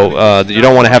 So you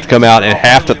don't want to have to come out and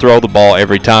have to throw the ball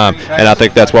every time, and I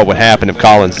think that's what would happen if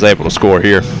Collins is able to score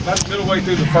here. That's midway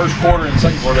through the first quarter and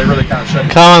second quarter. They really kind of shut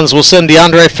it. Collins will send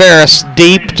DeAndre Ferris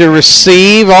deep to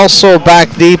receive. Also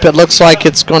back deep, it looks like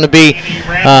it's going to be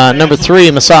number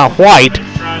 3, Messiah White.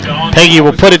 Peggy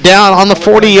will put it down on the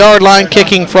 40-yard line,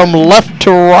 kicking from left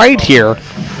to right here.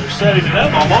 They're setting it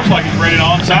up almost like he's ready to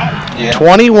onside. Yeah.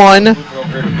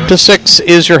 21-6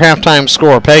 is your halftime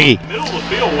score. Peggy. Middle of the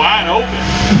field wide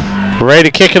open. Ready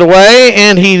to kick it away,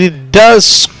 and he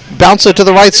does bounce it to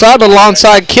the right side, a little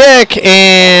onside kick,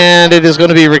 and it is going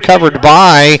to be recovered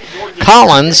by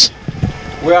Collins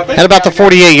at about the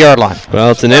 48-yard line.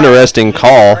 Well, it's an interesting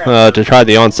call to try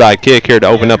the onside kick here to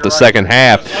open up the second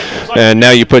half, and now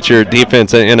you put your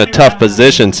defense in a tough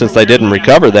position since they didn't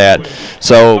recover that.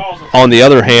 So, on the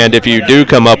other hand, if you do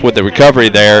come up with the recovery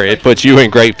there, it puts you in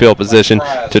great field position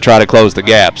to try to close the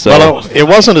gap. So, well, it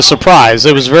wasn't a surprise.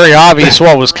 It was very obvious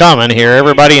what was coming here.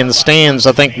 Everybody in the stands,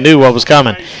 I think, knew what was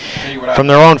coming. From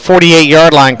their own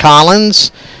 48-yard line,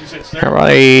 Collins,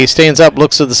 everybody stands up,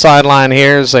 looks at the sideline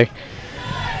here as they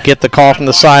get the call from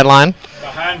the sideline.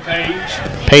 Behind Page.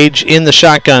 Page in the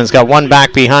shotgun. He's got one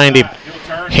back behind him.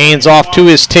 Hands off to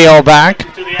his tailback.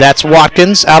 That's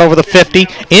Watkins out over the 50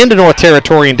 into North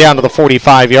Territory and down to the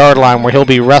 45-yard line where he'll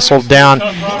be wrestled down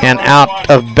and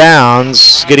out of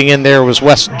bounds. Getting in there was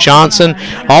Wes Johnson.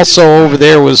 Also over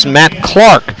there was Matt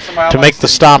Clark to make the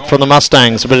stop for the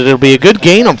Mustangs. But it'll be a good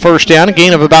gain on first down, a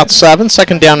gain of about 7,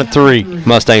 second down and 3.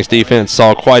 Mustangs defense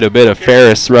saw quite a bit of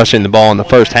Ferris rushing the ball in the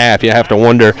first half. You have to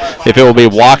wonder if it will be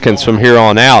Watkins from here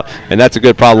on out, and that's a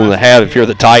good problem to have if you're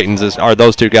the Titans, are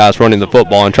those two guys running the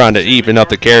football and trying to even up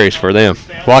the carries for them.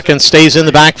 Watkins stays in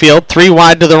the backfield, 3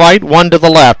 wide to the right, 1 to the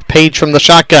left. Page from the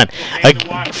shotgun.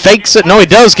 Fakes it. No, he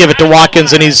does give it to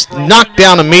Watkins, and he's knocked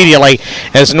down immediately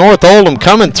as North Oldham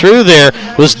coming through there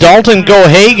was Dalton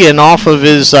Gohagan off of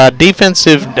his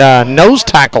defensive nose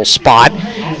tackle spot.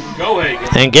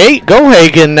 And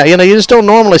Gohagan, you just don't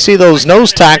normally see those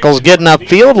nose tackles getting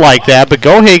upfield like that, but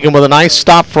Gohagan with a nice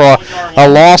stop for a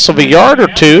loss of a yard or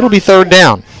 2. It'll be third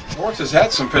down. Sports has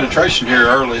had some penetration here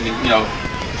early, in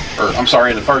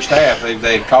the first half.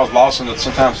 They've caused Lawson to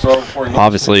sometimes throw before he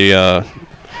obviously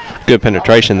good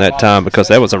penetration that time because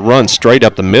that was a run straight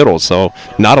up the middle, so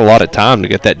not a lot of time to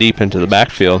get that deep into the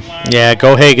backfield. Yeah,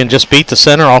 Gohagan just beat the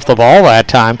center off the ball that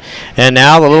time. And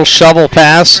now the little shovel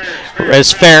pass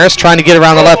is Ferris trying to get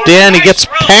around the left end. He gets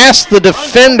past the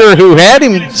defender who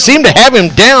seemed to have him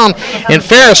down, and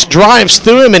Ferris drives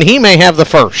through him, and he may have the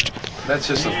first. That's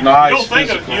just a nice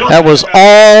physical. That was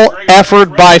all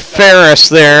effort by Ferris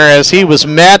there as he was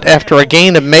met after a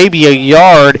gain of maybe a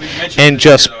yard and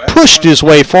just pushed his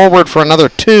way forward for another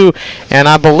 2, and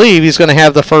I believe he's going to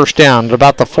have the first down at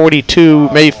about the 42,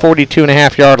 maybe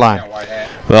 42.5-yard line.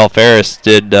 Well, Ferris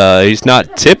did. He's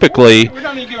not typically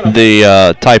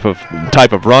the type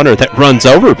of runner that runs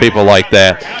over people like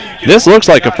that. This looks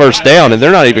like a first down, and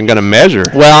they're not even going to measure.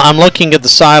 Well, I'm looking at the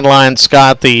sideline,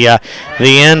 Scott. The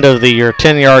end of your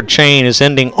 10-yard chain is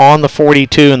ending on the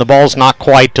 42, and the ball's not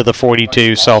quite to the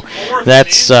 42. So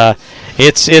that's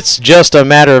it's just a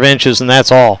matter of inches, and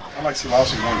that's all.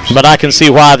 But I can see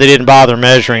why they didn't bother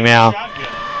measuring now.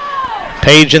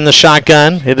 Page in the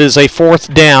shotgun. It is a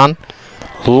 4th down.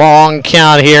 Long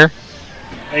count here.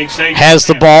 Has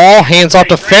the ball, hands off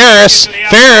to Ferris.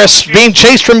 Ferris being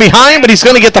chased from behind, but he's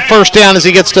going to get the first down as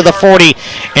he gets to the 40,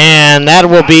 and that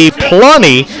will be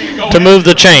plenty to move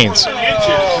the chains.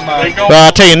 Well,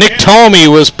 I'll tell you, Nick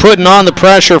Tomey was putting on the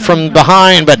pressure from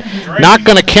behind, but not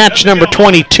going to catch number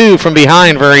 22 from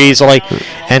behind very easily,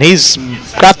 and he's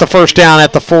got the first down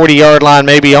at the 40-yard line,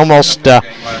 maybe almost the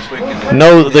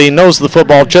nose of the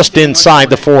football just inside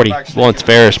the 40. Once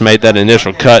Ferris made that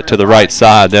initial cut to the right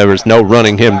side, there was no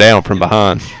running him down from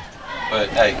behind.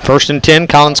 First and 10,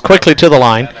 Collins quickly to the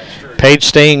line. Page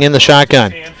staying in the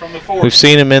shotgun. We've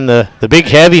seen him in the big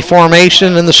heavy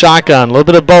formation in the shotgun. A little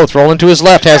bit of both. Rolling to his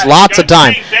left, has lots of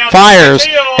time. Fires,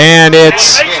 and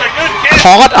it's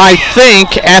caught, I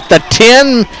think, at the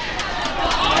 10.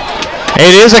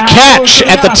 It is a catch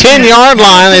at the 10-yard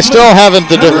line. They still haven't.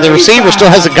 The receiver still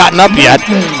hasn't gotten up yet.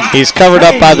 He's covered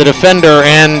up by the defender,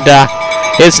 and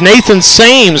it's Nathan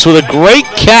Sames with a great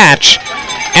catch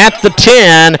at the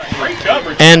 10.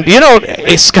 And,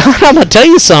 Scott, I'm going to tell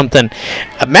you something.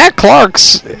 Matt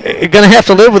Clark's going to have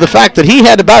to live with the fact that he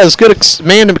had about as good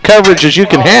man coverage as you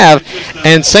can have,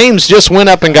 and Sames just went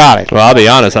up and got it. Well, I'll be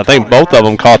honest. I think both of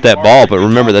them caught that ball, but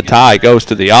remember the tie goes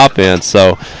to the offense,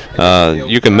 so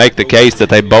you can make the case that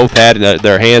they both had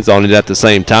their hands on it at the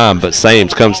same time, but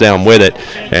Sames comes down with it,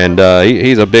 and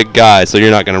he's a big guy, so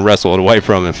you're not going to wrestle it away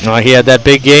from him. He had that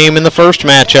big game in the first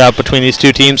matchup between these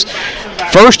two teams.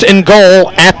 First and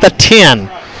goal at the 10.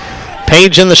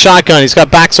 Page in the shotgun. He's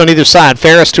got backs on either side.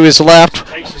 Ferris to his left.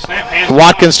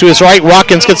 Watkins to his right.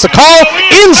 Watkins gets the call.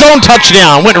 End zone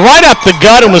touchdown. Went right up the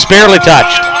gut and was barely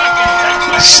touched.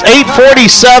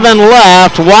 8:47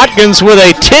 left. Watkins with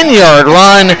a 10-yard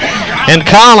run, and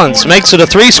Collins makes it a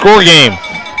 3-score game.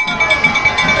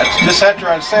 That's just after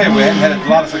I said we hadn't had a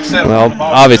lot of success. Well,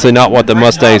 obviously not what the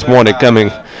Mustangs wanted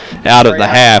coming out of the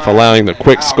half, allowing the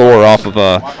quick score off of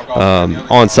a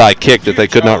onside kick that they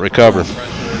could not recover.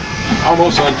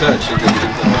 Almost untouched.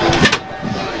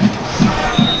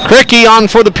 Cricky on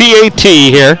for the PAT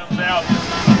here.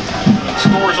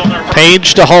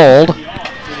 Page to hold.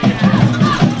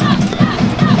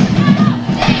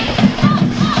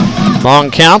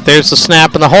 Long count. There's the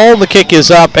snap and the hold. The kick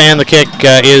is up, and the kick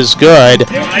is good.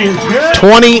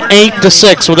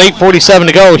 28-6 with 8:47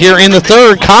 to go here in the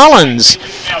third. Collins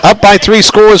up by 3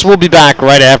 scores. We'll be back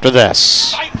right after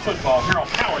this.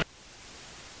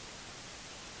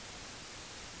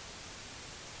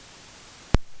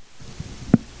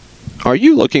 Are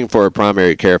you looking for a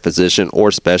primary care physician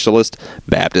or specialist?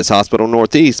 Baptist Hospital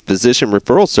Northeast Physician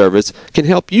Referral Service can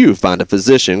help you find a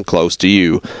physician close to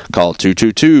you. Call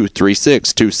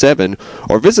 222-3627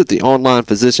 or visit the online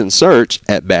physician search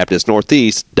at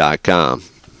baptistnortheast.com.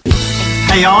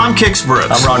 Hey y'all, I'm Kix Brooks.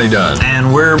 I'm Ronnie Dunn.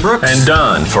 And we're Brooks. And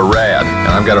Dunn for rad. And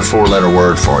I've got a 4-letter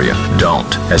word for you.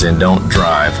 Don't. As in don't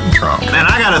drive drunk. And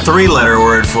I got a 3-letter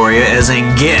word for you, as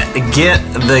in get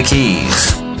the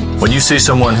keys. When you see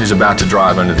someone who's about to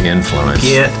drive under the influence,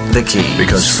 get the keys.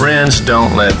 Because friends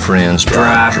don't let friends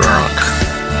drive drunk.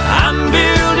 I'm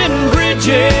building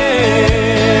bridges.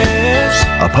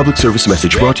 A public service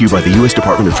message brought to you by the U.S.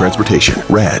 Department of Transportation,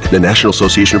 RAD, the National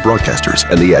Association of Broadcasters,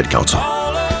 and the Ad Council.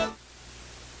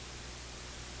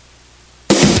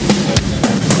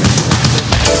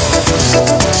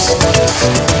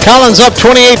 Collins up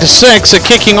 28-6, a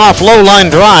kicking off low line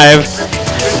drive.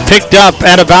 Picked up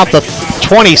at about the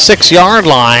 26-yard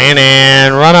line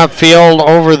and run upfield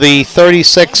over the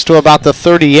 36 to about the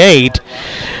 38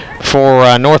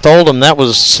 for North Oldham. That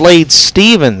was Slade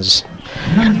Stevens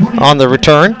on the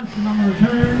return.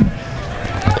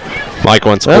 Mike,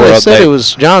 one score update. Well, they said it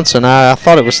was Johnson. I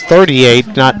thought it was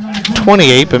 38, not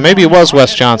 28, but maybe it was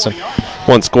Wes Johnson.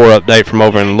 One score update from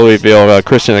over in Louisville.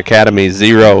 Christian Academy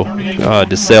 0,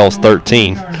 DeSales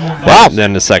 13. Wow.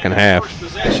 Then the second half.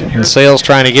 And Sales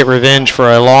trying to get revenge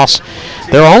for a loss,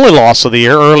 their only loss of the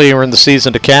year earlier in the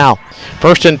season to Cal.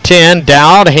 First and 10,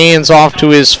 Dowd hands off to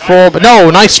his full, but no,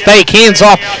 nice fake, hands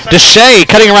off to Shea,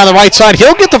 cutting around the right side.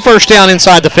 He'll get the first down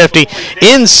inside the 50,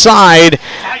 inside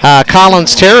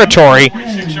Collins territory,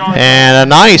 and a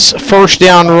nice first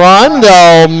down run.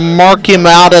 They'll mark him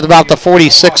out at about the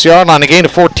 46-yard line, a gain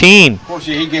of 14.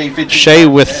 Shea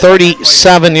with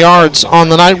 37 yards on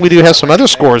the night. We do have some other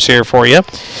scores here for you.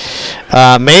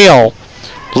 Mayo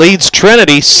leads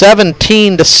Trinity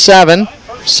 17-7,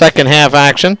 second half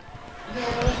action.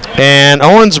 And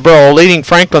Owensboro leading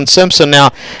Franklin Simpson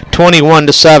now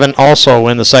 21-7, also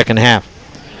in the second half.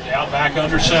 Dowd back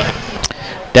under center.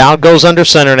 Dowd goes under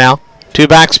center now. 2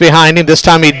 backs behind him. This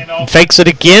time he fakes it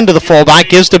again to the fullback,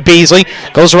 gives to Beasley,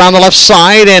 goes around the left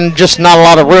side, and just not a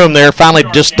lot of room there. Finally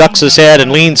just ducks his head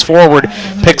and leans forward,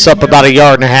 picks up about 1.5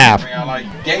 yards.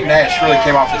 Gabe Nash really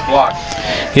came off his block.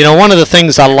 You know, one of the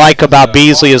things I like about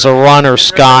Beasley as a runner,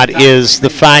 Scott, is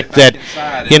the fact that,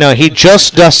 you know, he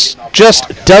just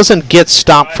doesn't get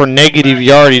stopped for negative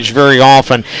yardage very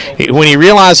often. When he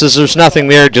realizes there's nothing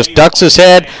there, just ducks his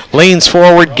head, leans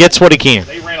forward, gets what he can.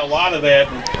 They ran a lot of that.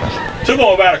 Took them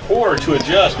about a quarter to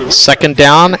adjust. But second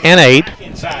down and 8.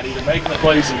 Inside, either making the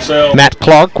plays themselves. Matt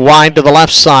Clark wide to the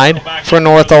left side for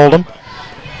North Oldham.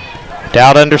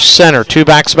 Dowd under center. 2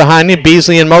 backs behind him.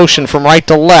 Beasley in motion from right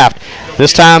to left.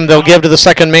 This time they'll give to the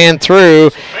second man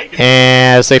through.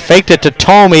 As they faked it to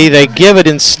Tomey, they give it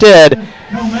instead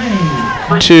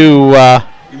to... you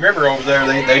remember over there,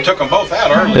 they took them both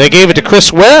out early. They gave it to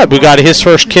Chris Webb, who got his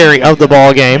first carry of the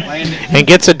ball game, and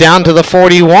gets it down to the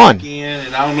 41.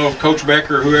 And I don't know if Coach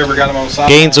Becker or whoever got him on the side.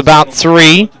 Gains about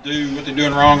 3. What they're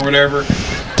doing wrong or whatever.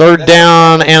 Third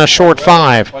down and a short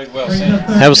 5.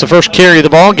 That was the first carry of the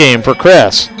ball game for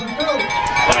Chris.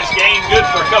 Nice gain, good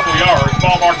for a couple yards.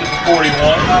 Ball marked at the 41.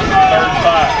 3rd and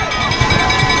 5.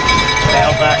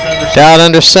 Down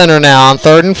under center now on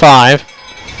 3rd and 5.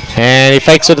 And he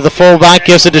fakes it to the fullback,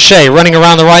 gives it to Shea, running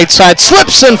around the right side,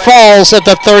 slips and falls at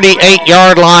the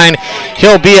 38-yard line.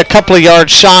 He'll be a couple of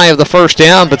yards shy of the first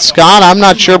down, but Scott, I'm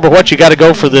not sure but what you got to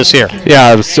go for this here.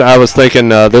 Yeah, I was thinking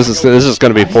this is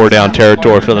going to be 4-down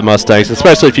territory for the Mustangs,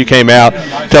 especially if you came out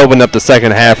to open up the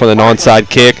second half with an onside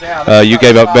kick. You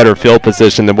gave up better field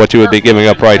position than what you would be giving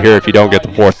up right here if you don't get the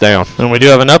 4th down. And we do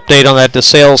have an update on that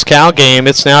DeSales-Cal game.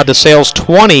 It's now DeSales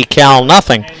 20, Cal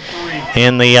nothing.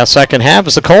 In the second half,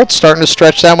 as the Colts starting to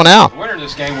stretch that one out. The winner of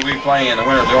this game will be playing the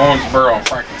winner of the Owensboro and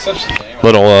Franklin Simpson game.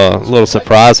 Little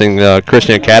surprising.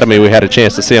 Christian Academy, we had a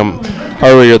chance to see them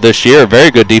earlier this year.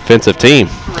 Very good defensive team.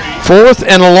 4th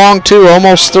and a long 2,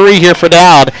 almost 3 here for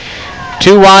Dowd.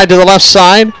 2 wide to the left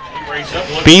side.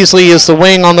 Beasley is the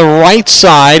wing on the right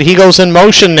side. He goes in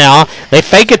motion now. They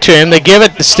fake it to him. They give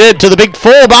it instead to the big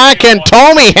fullback, and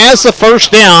Tomey has the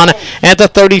first down at the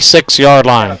 36-yard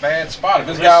line. Bad spot. If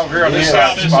this guy over here on this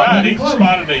side, he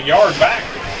spotted a yard back.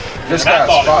 This guy's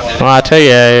spotting it. Well, I tell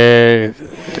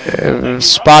you,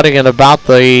 spotting at about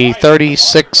the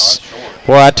 36.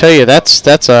 Well, I tell you,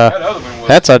 that's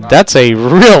a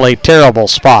really terrible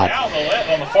spot.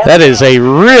 That is a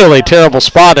really terrible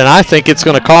spot, and I think it's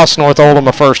going to cost North Oldham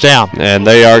a first down. And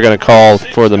they are going to call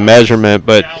for the measurement,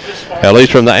 but at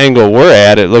least from the angle we're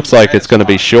at, it looks like it's going to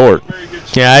be short.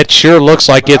 Yeah, it sure looks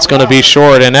like it's going to be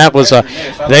short, and that was that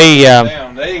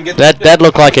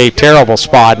looked like a terrible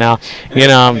spot. Now, you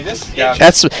know,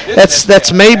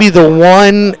 that's maybe the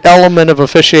one element of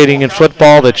officiating in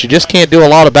football that you just can't do a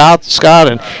lot about,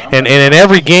 Scott. And in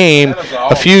every game,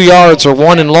 a few yards are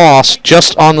won and lost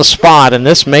just on the spot, and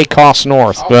this may cost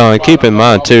North. Well, and keep in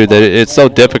mind too that it's so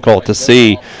difficult to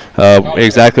see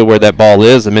exactly where that ball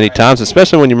is many times,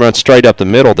 especially when you run straight up the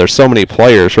middle. There's so many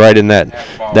players right in that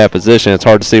position. It's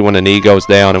hard to see when the knee goes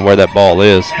down and where that ball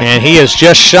is. And he is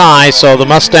just shy, so the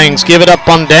Mustangs give it up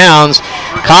on downs.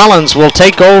 Collins will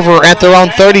take over at their own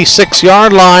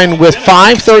 36-yard line with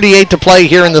 5:38 to play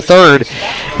here in the third.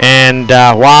 And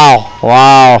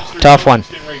wow, tough one.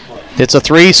 It's a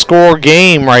 3-score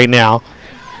game right now.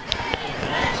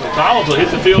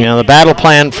 You know, the battle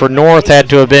plan for North had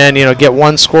to have been, get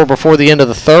 1 score before the end of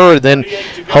the third, then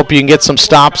hope you can get some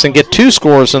stops and get 2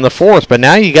 scores in the fourth. But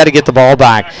now you got to get the ball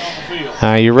back.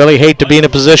 You really hate to be in a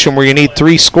position where you need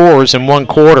 3 scores in 1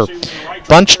 quarter.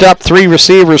 Bunched up 3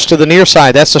 receivers to the near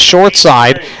side. That's the short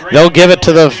side. They'll give it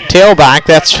to the tailback.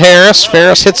 That's Ferris.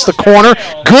 Ferris hits the corner.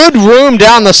 Good room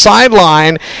down the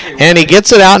sideline, and he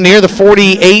gets it out near the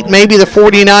 48, maybe the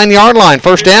 49-yard line.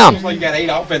 First down. Looks like you got 8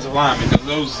 offensive linemen because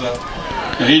those.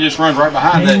 He just runs right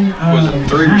behind that. Was it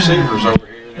 3 receivers over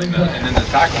here, and then the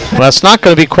tackle. Well, that's not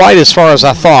going to be quite as far as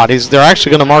I thought. They're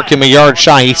actually going to mark him a yard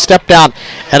shy. He stepped out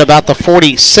at about the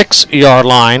 46-yard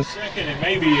line.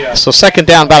 So second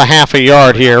down, about a half a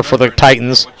yard here for the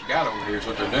Titans. What you got over here is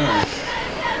what they're doing.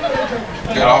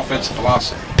 Good offensive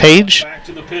philosophy. Page,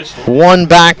 1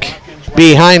 back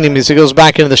behind him as he goes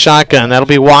back into the shotgun. That'll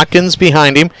be Watkins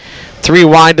behind him. 3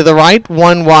 wide to the right,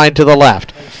 1 wide to the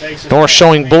left. North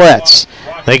showing blitz.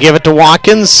 They give it to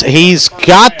Watkins. He's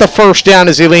got the first down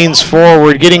as he leans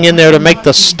forward. Getting in there to make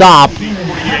the stop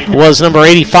was number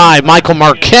 85, Michael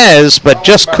Marquez, but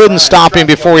just couldn't stop him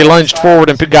before he lunged forward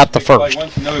and got the first.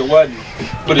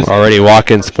 Already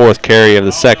Watkins' 4th carry of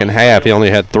the second half. He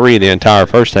only had 3 the entire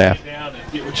first half.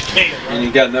 And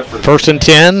you got enough for 1st and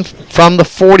 10 from the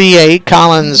 48.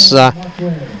 Collins,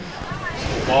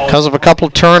 because of a couple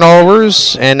of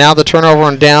turnovers, and now the turnover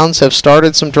on downs have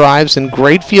started some drives in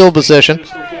great field position.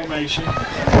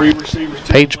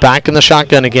 Page back in the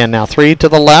shotgun again now. 3 to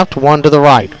the left, 1 to the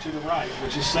right.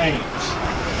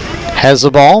 Has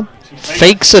the ball.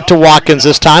 Fakes it to Watkins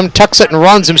this time. Tucks it and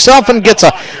runs himself and gets a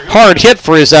hard hit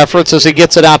for his efforts as he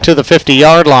gets it out to the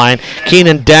 50-yard line.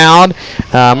 Keenan Dowd,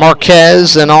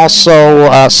 Marquez, and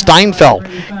also Steinfeld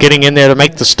getting in there to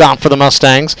make the stop for the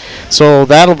Mustangs. So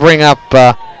that'll bring up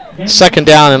second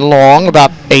down and long,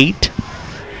 about 8.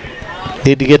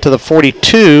 Need to get to the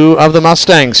 42 of the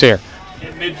Mustangs here.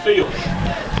 In midfield.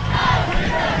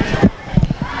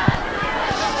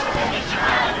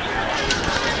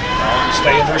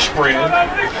 Stay in their spread.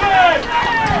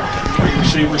 3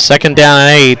 receivers. Second down and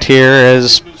 8 here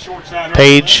as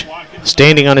Page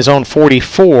standing on his own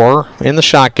 44 in the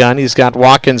shotgun. He's got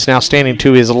Watkins now standing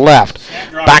to his left.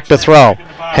 Back to throw.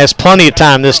 Has plenty of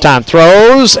time this time.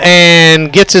 Throws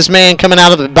and gets his man coming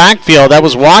out of the backfield. That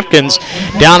was Watkins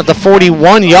down at the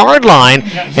 41-yard line,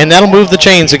 and that'll move the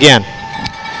chains again.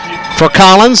 For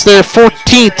Collins, their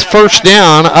 14th first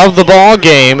down of the ball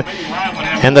game.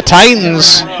 And the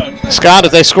Titans, Scott,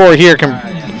 if they score here, can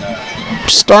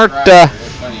start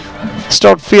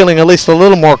start feeling at least a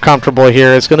little more comfortable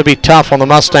here. It's going to be tough on the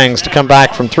Mustangs to come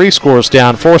back from 3 scores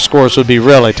down. 4 scores would be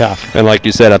really tough. And like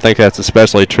you said, I think that's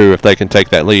especially true if they can take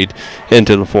that lead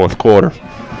into the fourth quarter.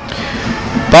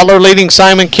 Butler leading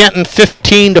Simon Kenton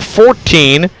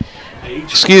 15-14.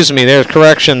 Excuse me, there's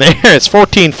correction there. It's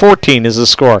 14-14 is the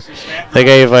score. They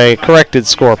gave a corrected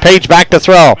score. Page back to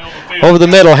throw. Over the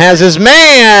middle, has his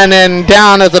man, and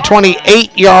down at the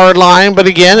 28-yard line. But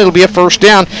again, it'll be a first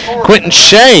down. Quentin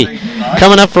Shea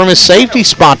coming up from his safety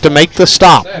spot to make the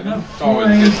stop. It's always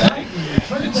a good thing.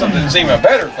 It's something that's even a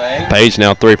better thing. Page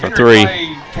now 3 for 3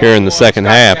 here in the second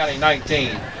half. County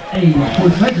 19.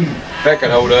 If that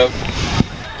could hold up,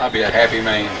 I'd be a happy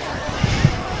man.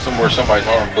 Somewhere somebody's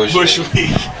hauling bush league.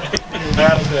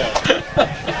 Without a doubt.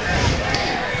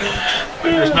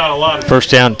 There's not a lot of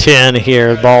First down 10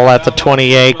 here. Ball at the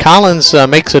 28. Collins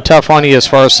makes it tough on you as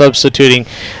far as substituting.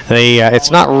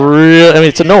 It's not real. I mean,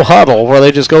 it's a no huddle where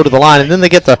they just go to the line, and then they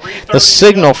get the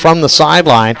signal from the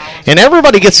sideline, and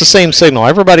everybody gets the same signal.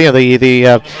 Everybody,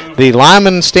 the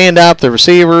linemen stand up, the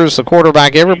receivers, the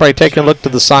quarterback, everybody taking a look to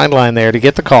the sideline there to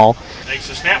get the call. Takes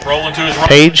the snap, rolling to his right.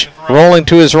 Page rolling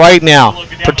to his right now.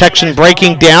 Protection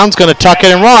breaking down. Is going to tuck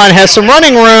it and run. Has some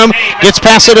running room. Gets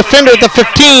past the defender at the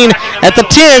 15. At the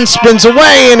 10. Spins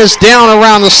away and is down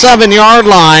around the 7-yard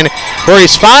line where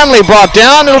he's finally brought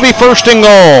down. It'll be first and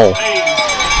goal.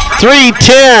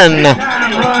 3:10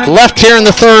 left here in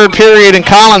the third period, and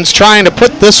Collins trying to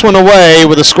put this one away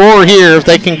with a score here if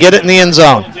they can get it in the end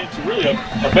zone. Really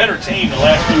a better team the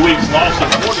last few weeks. Lost some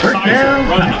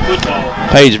running the football.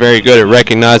 Page very good at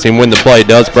recognizing when the play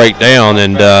does break down,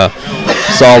 and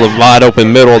saw the wide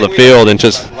open middle of the field and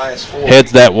just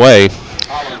heads that way.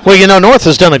 Well, you know, North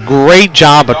has done a great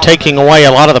job of taking away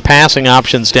a lot of the passing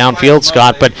options downfield,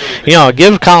 Scott. But, you know,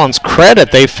 give Collins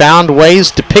credit. They found ways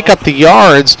to pick up the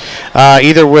yards,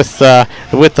 either with the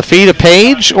feet of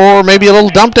Page or maybe a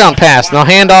little dump down pass. And they'll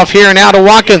hand off here and now to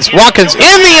Watkins. Watkins in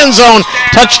the end zone.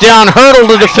 Touchdown, hurdle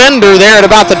to defender there at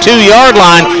about the 2-yard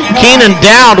line. Keenan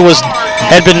Dowd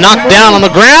had been knocked down on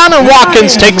the ground, and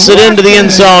Watkins takes it into the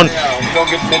end zone.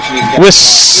 With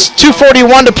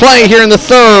 2:41 to play here in the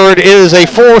third, it is a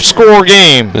 4-score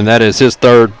game. And that is his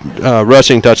third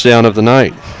rushing touchdown of the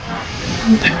night.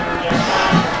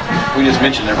 We just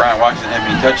mentioned that Ryan Watkins didn't have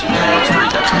any touchdowns. 3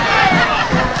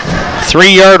 touchdowns.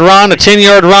 3-yard run, a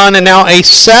 10-yard run, and now a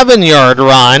 7-yard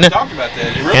run.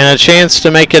 And a chance to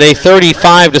make it a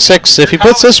 35-6. If he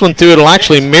puts this one through, it'll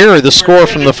actually mirror the score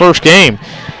from the first game.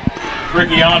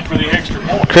 Cricky on for the extra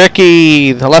point.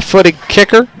 Cricky, the left-footed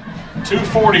kicker.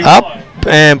 2:41 up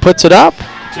and puts it up.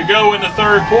 To go in the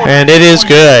third quarter. And it is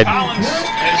good.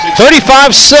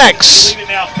 35-6.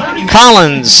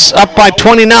 Collins up by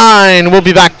 29. We'll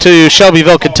be back to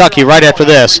Shelbyville, Kentucky right after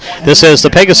this. This is the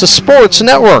Pegasus Sports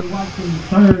Network.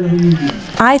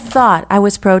 I thought I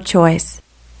was pro-choice.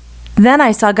 Then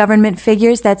I saw government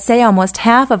figures that say almost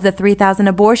half of the 3,000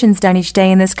 abortions done each day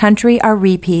in this country are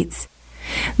repeats.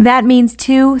 That means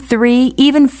 2, 3,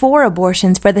 even 4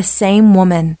 abortions for the same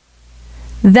woman.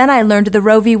 Then I learned the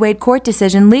Roe v. Wade court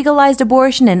decision legalized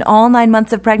abortion in all 9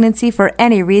 months of pregnancy for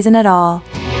any reason at all.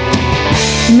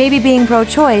 Maybe being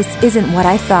pro-choice isn't what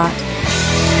I thought.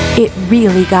 It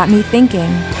really got me thinking.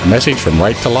 A message from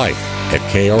Right to Life at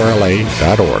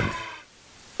KRLA.org.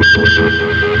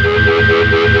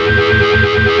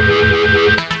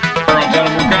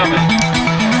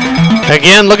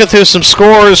 Again, looking through some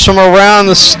scores from around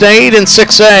the state in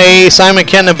 6A. Simon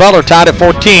Kenton and Butler tied at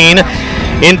 14.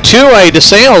 In 2A,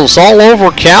 DeSales all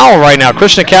over Cal right now.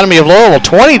 Christian Academy of Louisville,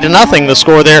 20-0 the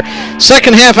score there.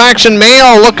 Second half action,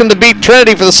 Mayo looking to beat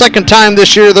Trinity for the second time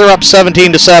this year. They're up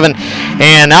 17-7.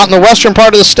 And out in the western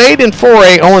part of the state in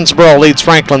 4A, Owensboro leads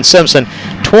Franklin Simpson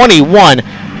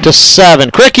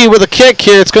 21-7. Cricky with a kick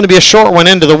here. It's going to be a short one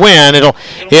into the wind. It'll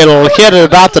hit at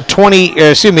about the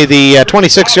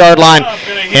 26-yard line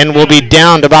and will be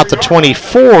down to about the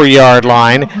 24-yard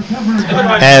line.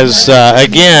 As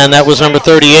again, that was number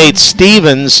 38,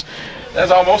 Stevens,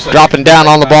 dropping down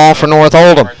on the ball for North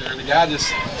Oldham.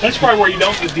 That's probably where you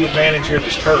don't get the advantage here of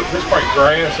this turf. That's probably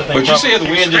grass. But you see how the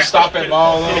wind just stopped that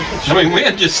ball, though? I mean,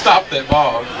 wind just stopped that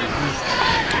ball.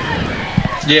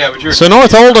 Yeah, but so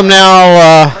North Oldham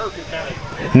now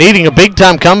needing a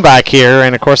big-time comeback here,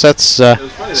 and of course that's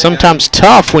sometimes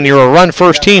tough when you're a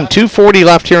run-first team. 2:40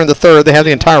 left here in the third. They have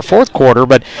the entire fourth quarter,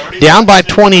 but down by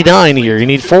 29 here. You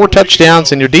need 4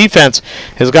 touchdowns, and your defense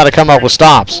has got to come up with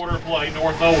stops. Quarter play,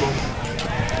 North Oldham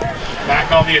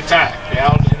back on the attack,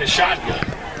 down in the shotgun.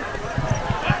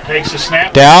 Takes a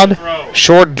snap. Dowd,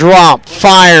 short drop,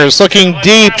 fires, looking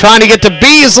deep, trying to get to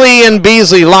Beasley, and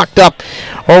Beasley locked up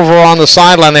over on the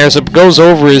sideline there as it goes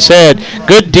over his head.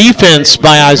 Good defense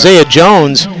by Isaiah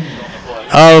Jones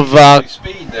of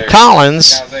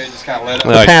Collins.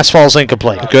 The pass falls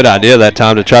incomplete. Good idea that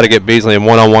time to try to get Beasley in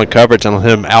one-on-one coverage and let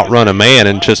him outrun a man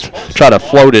and just try to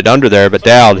float it under there. But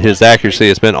Dowd, his accuracy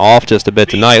has been off just a bit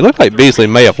tonight. It looked like Beasley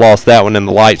may have lost that one in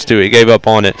the lights too. He gave up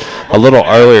on it a little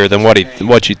earlier than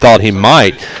what you thought he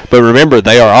might. But remember,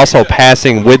 they are also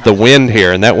passing with the wind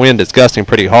here, and that wind is gusting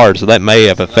pretty hard, so that may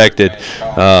have affected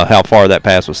how far that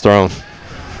pass was thrown.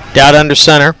 Dowd under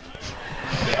center.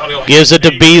 Gives it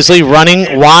to Beasley,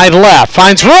 running wide left.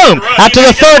 Finds room out to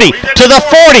the 30, to the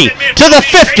 40, to the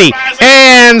 50,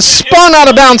 and spun out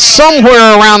of bounds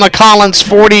somewhere around the Collins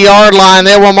 40-yard line.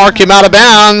 They will mark him out of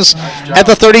bounds at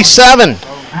the 37.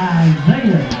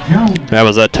 That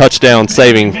was a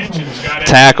touchdown-saving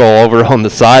tackle over on the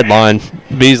sideline.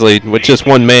 Beasley with just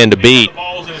one man to beat.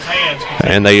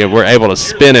 And they were able to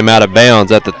spin him out of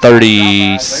bounds at the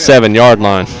 37-yard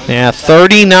line. Yeah,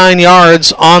 39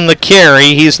 yards on the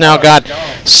carry. He's now got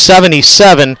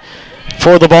 77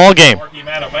 for the ball game.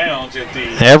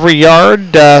 Every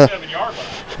yard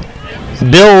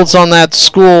builds on that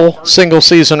school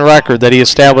single-season record that he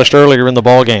established earlier in the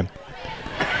ball game.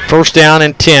 First down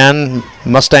and 10.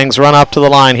 Mustangs run up to the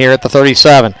line here at the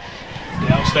 37.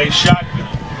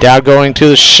 Dowd going to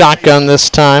the shotgun this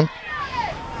time.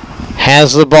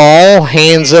 Has the ball,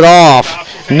 hands it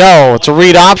off. No, it's a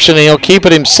read option, and he'll keep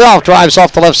it himself. Drives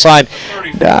off the left side.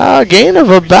 Gain of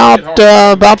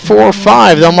about 4 or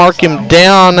 5. They'll mark him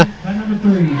down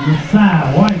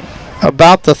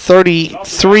about the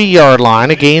 33-yard line,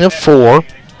 a gain of 4.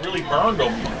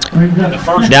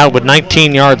 Now with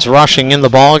 19 yards rushing in the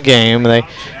ball game. They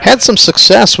had some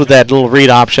success with that little read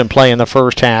option play in the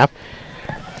first half.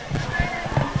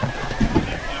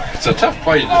 It's a tough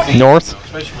play to defend, North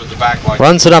especially with the back like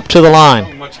runs it up to the line.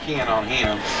 So much can on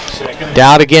him.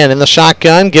 Dowd again in the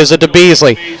shotgun, gives it to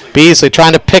Beasley. Beasley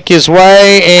trying to pick his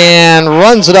way and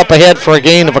runs it up ahead for a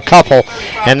gain of a couple,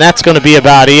 and that's going to be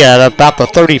about it. About the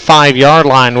 35-yard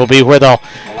line will be where they'll.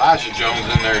 Elijah Jones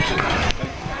in there too.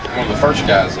 One of the first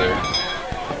guys there.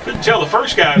 Couldn't tell the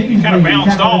first guy, he kind of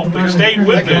bounced off, but he stayed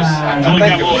with us until he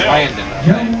got a little help.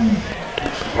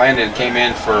 Landon came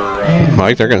in for...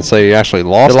 Mike, they're going to say he actually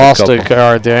lost a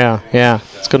card there. Yeah.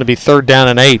 It's going to be 3rd down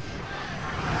and 8.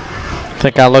 I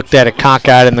think I looked at it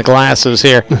cockeyed in the glasses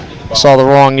here. Saw the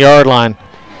wrong yard line. 30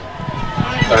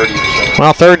 or so.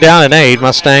 Well, 3rd down and 8.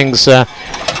 Mustangs 4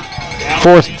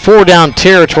 down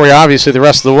territory, obviously, the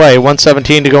rest of the way.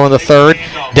 1:17 to go in the 3rd.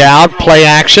 Dowd, play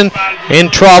action, in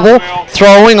trouble,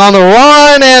 throwing on the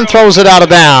run, and throws it out of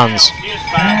bounds.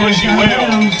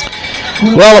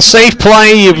 Well, a safe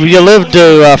play. You live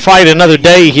to fight another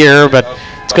day here, but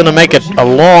it's going to make it a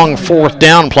long 4th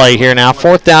down play here now.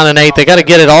 4th down and 8. They got to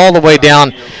get it all the way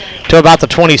down to about the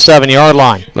 27-yard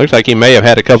line. Looks like he may have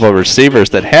had a couple of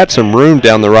receivers that had some room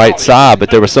down the right side,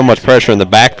 but there was so much pressure in the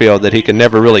backfield that he could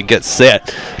never really get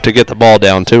set to get the ball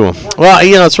down to him. Well,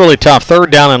 it's really tough.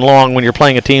 3rd down and long when you're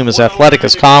playing a team as athletic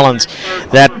as Collins.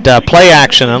 That play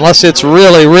action, unless it's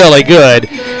really, really good,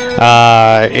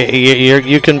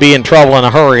 you can be in trouble in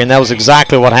a hurry, and that was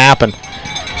exactly what happened.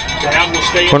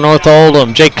 For North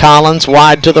Oldham, Jake Collins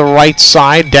wide to the right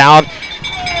side. Dowd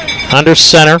under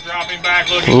center.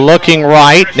 Looking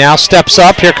right. Now steps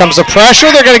up. Here comes the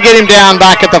pressure. They're going to get him down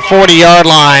back at the 40-yard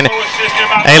line.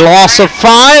 A loss of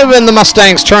 5, and the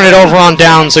Mustangs turn it over on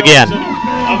downs again.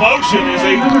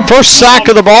 First sack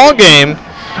of the ball game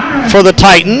for the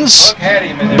Titans.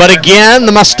 But again,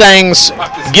 the Mustangs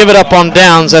give it up on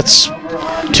downs. That's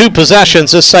 2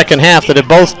 possessions this second half that have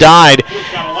both died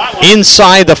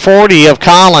inside the 40 of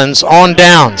Collins on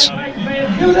downs.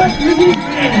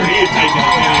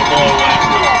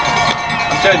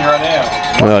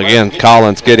 Well, again,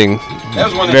 Collins getting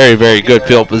very, very good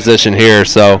field position here.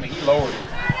 So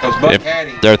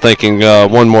if they're thinking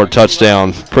one more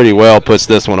touchdown, pretty well puts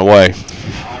this one away.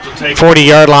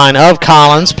 40-yard line of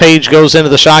Collins. Page goes into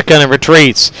the shotgun and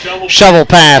retreats. Shovel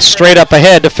pass straight up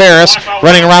ahead to Ferris.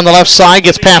 Running around the left side.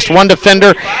 Gets past one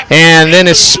defender. And then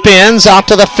it spins out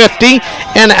to the 50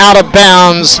 and out of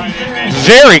bounds.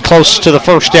 Very close to the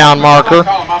first down marker.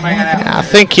 I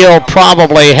think he'll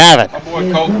probably have it.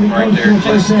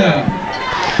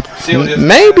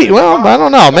 Maybe, well, I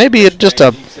don't know. Maybe it just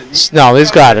a... No,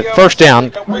 he's got it. First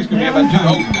down.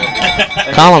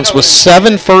 Collins with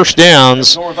 7 first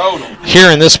downs here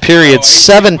in this period.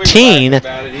 17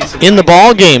 in the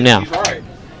ball game now.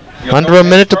 Under a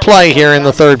minute to play here in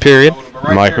the 3rd period.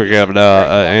 Mike, we're going to have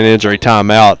an injury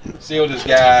timeout.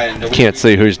 Can't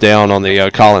see who's down on the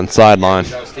Collins sideline.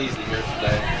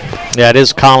 Yeah, it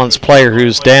is Collins player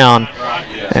who's down.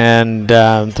 and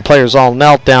the players all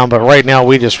knelt down, but right now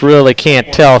we just really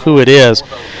can't tell who it is.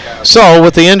 So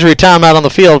with the injury timeout on the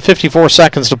field, 54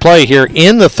 seconds to play here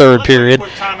in the third period,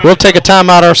 we'll take a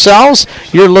timeout ourselves.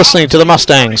 You're listening to the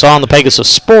Mustangs on the Pegasus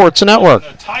Sports Network.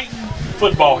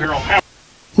 Football here on Power.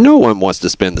 No one wants to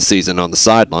spend the season on the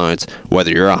sidelines.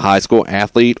 Whether you're a high school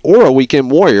athlete or a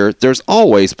weekend warrior, there's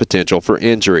always potential for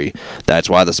injury. That's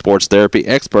why the sports therapy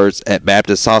experts at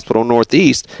Baptist Hospital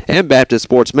Northeast and Baptist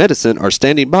Sports Medicine are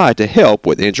standing by to help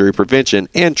with injury prevention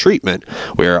and treatment.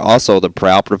 We are also the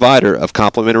proud provider of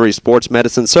complimentary sports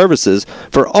medicine services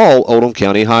for all Oldham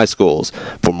County high schools.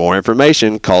 For more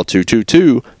information, call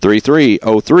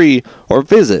 222-3303 or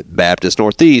visit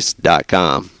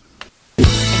baptistnortheast.com.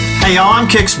 Hey y'all, I'm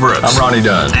Kix Brooks. I'm Ronnie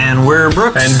Dunn. And we're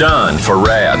Brooks. And Dunn for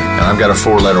rad. And I've got a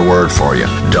 4-letter word for you.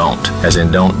 Don't. As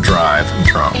in don't drive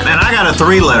drunk. And I got a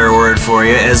 3-letter word for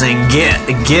you, as in get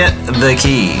the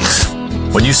keys.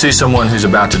 When you see someone who's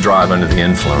about to drive under the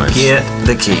influence, get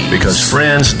the keys. Because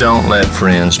friends don't let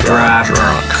friends drive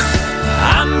drunk.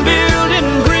 I'm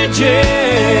building bridges.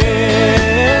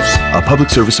 A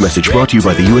public service message brought to you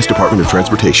by the U.S. Department of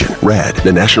Transportation, RAD,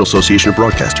 the National Association of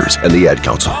Broadcasters, and the Ad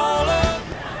Council.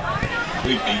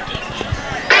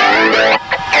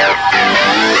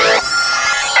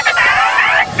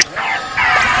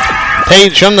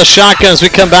 Page from the shotgun as we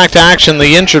come back to action.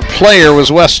 The injured player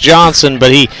was Wes Johnson, but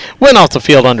he went off the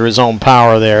field under his own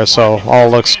power there, so all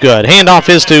looks good. Handoff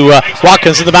is to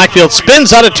Watkins in the backfield.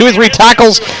 Spins out of 2 or 3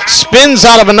 tackles, spins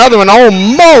out of another one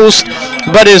almost,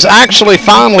 but is actually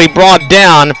finally brought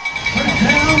down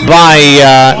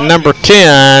by number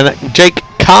 10, Jake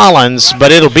Collins,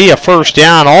 but it'll be a first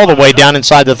down all the way down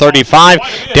inside the 35,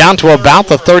 down to about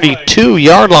the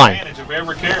 32-yard line.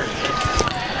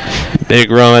 Big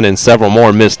run and several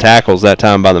more missed tackles that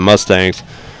time by the Mustangs.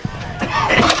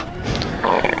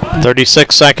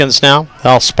 36 seconds now.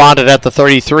 They'll spot it at the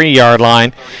 33-yard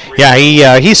line. Yeah,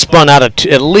 he spun out of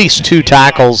at least 2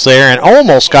 tackles there and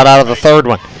almost got out of the third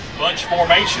one.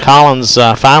 Collins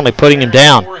finally putting him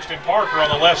down.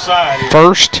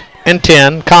 First and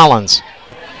 10, Collins.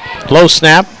 Low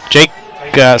snap.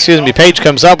 Page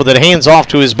comes up with it, hands off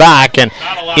to his back and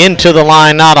into the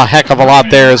line. Not a heck of a lot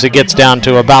there as it gets down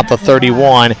to about the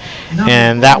 31,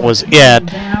 and that was it.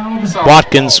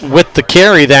 Watkins with the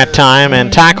carry that time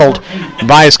and tackled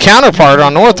by his counterpart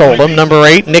on North Oldham, number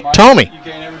 8, Nick Tomey.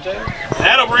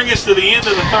 That'll bring us to the end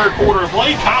of the third quarter of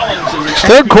play.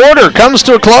 Third quarter comes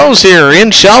to a close here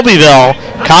in Shelbyville.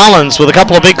 Collins with a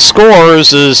couple of big scores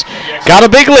has got a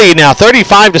big lead now,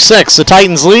 35-6. The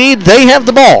Titans lead. They have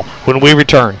the ball when we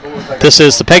return. This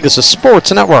is the Pegasus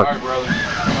Sports Network.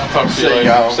 See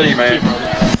you, man.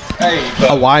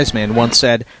 A wise man once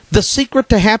said, "The secret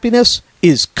to happiness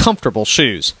is comfortable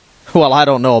shoes." Well, I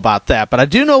don't know about that, but I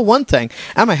do know one thing.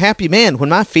 I'm a happy man when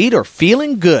my feet are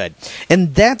feeling good.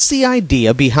 And that's the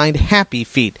idea behind Happy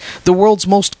Feet, the world's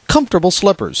most comfortable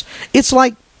slippers. It's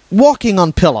like walking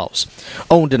on pillows.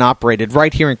 Owned and operated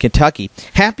right here in Kentucky,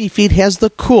 Happy Feet has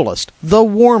the coolest, the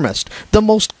warmest, the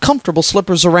most comfortable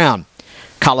slippers around.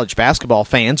 College basketball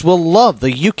fans will love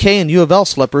the UK and U of L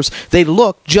slippers. They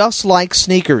look just like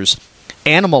sneakers.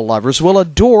 Animal lovers will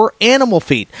adore Animal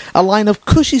Feet, a line of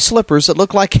cushy slippers that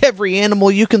look like every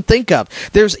animal you can think of.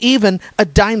 There's even a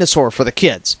dinosaur for the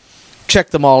kids.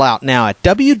 Check them all out now at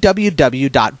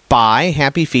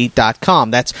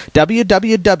www.buyhappyfeet.com. That's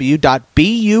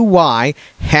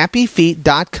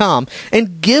www.buyhappyfeet.com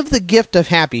and give the gift of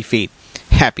Happy Feet.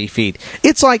 Happy Feet.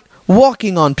 It's like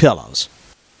walking on pillows.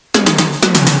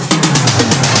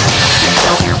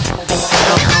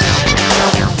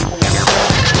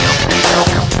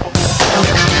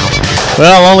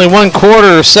 Well, only one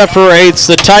quarter separates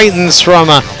the Titans from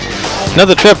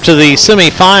another trip to the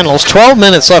semifinals. 12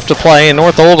 minutes left to play, and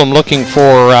North Oldham looking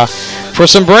for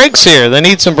some breaks here. They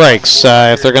need some breaks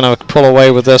if they're going to pull away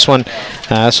with this one.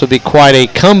 This would be quite a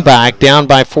comeback, down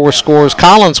by 4 scores.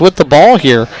 Collins with the ball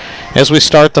here as we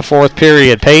start the fourth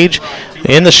period. Page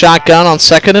in the shotgun on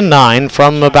 2nd and 9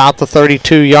 from about the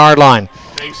 32-yard line.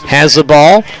 Has the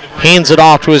ball, hands it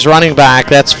off to his running back.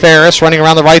 That's Ferris running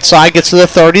around the right side, gets to the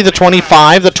 30, the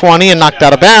 25, the 20, and knocked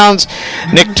out of bounds.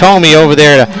 Nick Tomey over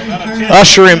there to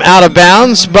usher him out of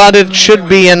bounds, but it should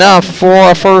be enough for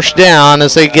a first down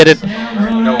as they get it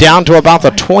down to about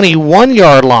the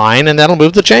 21-yard line, and that'll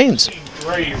move the chains.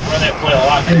 Ray run that play a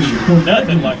lot this year.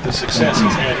 Nothing like the success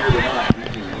he's had here tonight.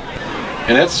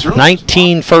 And that's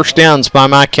 19 first downs by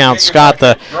my count. Scott,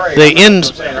 the end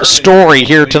story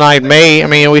here tonight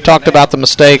we talked about the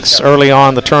mistakes early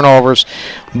on, the turnovers,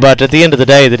 but at the end of the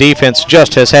day, the defense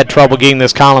just has had trouble getting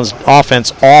this Collins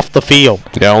offense off the field.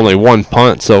 Yeah, only one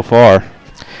punt so far.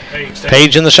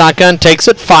 Page in the shotgun, takes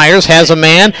it, fires, has a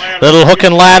man. Little hook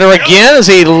and ladder again as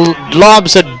he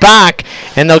lobs it back,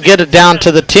 and they'll get it down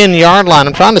to the 10-yard line.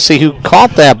 I'm trying to see who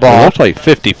caught that ball. Looks like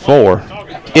 54.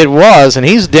 It was, and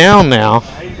he's down now. I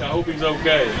hope he's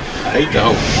okay. I hate to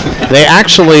hope. They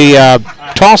actually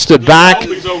tossed it back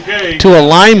to a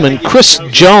lineman, Chris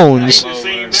Jones,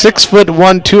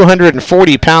 6'1",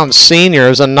 240-pound senior. It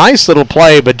was a nice little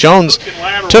play, but Jones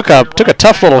took a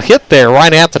tough little hit there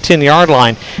right at the 10-yard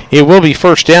line. It will be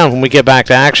first down when we get back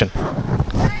to action.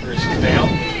 Chris is down.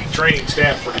 Training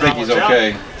staff for I think he's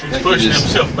okay. He's pushing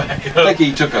himself back up. I think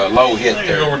he took a low hit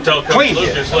there. Clean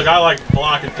Lucas, look, I like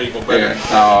blocking people better.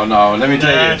 Yeah. No. Let me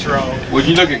tell you. That's wrong. Would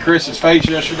you look at Chris's face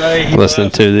yesterday? Listening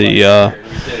to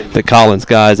the Collins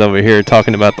guys over here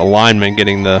talking about the lineman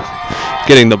getting the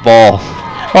ball.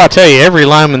 Well, I'll tell you, every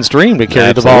lineman's dream to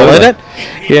carry the ball, isn't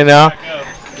it? You know,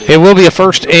 it will be a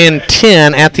 1st and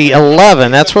 10 at the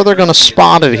 11. That's where they're going to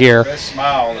spot it here.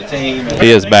 He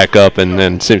is back up and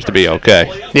then seems to be okay.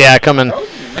 Yeah, coming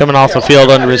off the field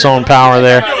under his own power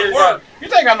there. You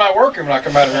think I'm not working when I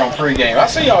come out here on pregame? I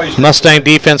see all these. Mustang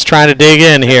defense trying to dig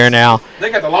in here now.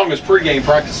 They got the longest pregame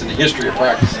practice in the history of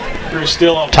practice. They're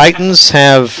still on. Titans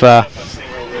have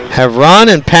run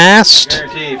and passed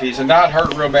If he's not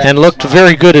hurt real bad, and looked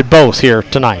very good at both here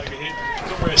tonight.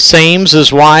 Sames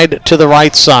is wide to the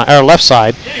right side, or left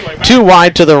side. 2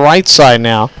 wide to the right side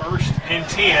now.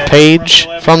 Page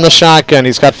from the shotgun.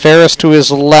 He's got Ferris to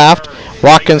his left,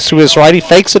 Watkins to his right. He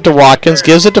fakes it to Watkins,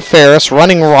 gives it to Ferris,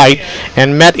 running right,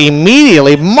 and met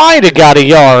immediately. Might have got a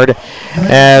yard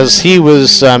as he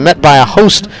was met by a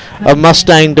host of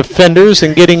Mustang defenders,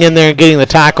 and getting in there and getting the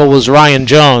tackle was Ryan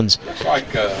Jones. Looks like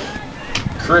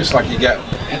Chris, like he got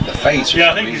hit in the face.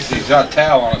 Yeah, I think he's got a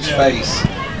towel on his face.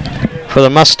 For the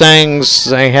Mustangs,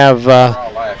 they have a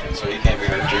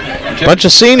bunch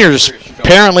of seniors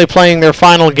apparently playing their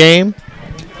final game,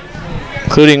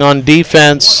 including on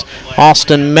defense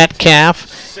Austin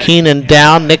Metcalf, Keenan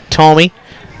Dowd, Nick Tomey,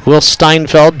 Will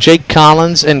Steinfeld, Jake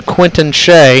Collins, and Quentin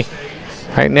Shea.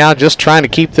 Right now just trying to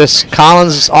keep this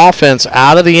Collins offense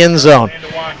out of the end zone.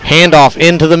 Handoff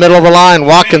into the middle of the line.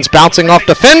 Watkins bouncing off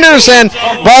defenders, and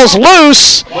ball's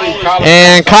loose.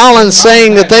 And Collins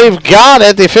saying that they've got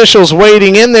it. The officials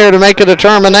waiting in there to make a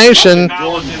determination.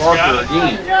 The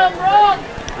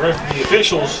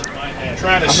officials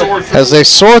trying to sort through. As they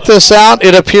sort this out,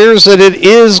 it appears that it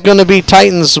is going to be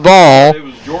Titans' ball.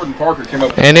 Jordan Parker came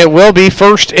up. And it will be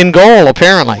 1st and goal,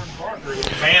 apparently.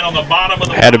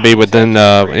 Had to be within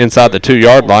inside the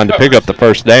 2-yard line to pick up the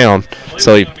first down.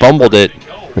 So he fumbled it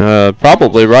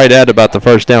probably right at about the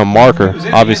first down marker,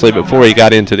 obviously before he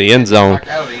got into the end zone.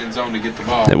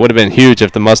 It would have been huge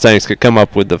if the Mustangs could come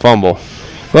up with the fumble.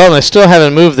 Well, they still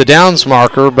haven't moved the downs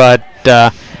marker, but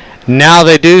now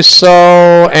they do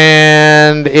so,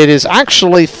 and it is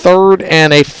actually 3rd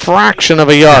and a fraction of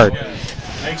a yard.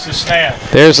 Makes a snap.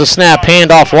 There's a snap,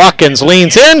 handoff, Watkins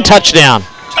leans in, touchdown.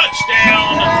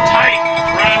 Touchdown, Titan.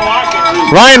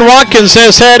 Ryan Watkins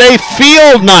has had a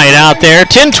field night out there.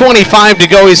 10:25 to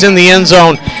go. He's in the end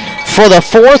zone for the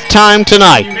 4th time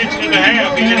tonight.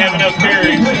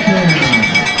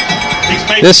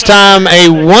 This time a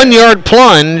 1-yard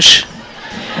plunge,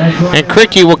 and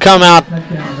Cricky will come out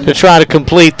to try to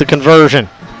complete the conversion.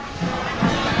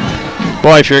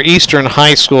 Boy, if you're Eastern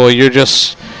High School, you're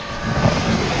just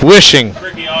wishing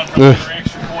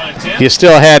you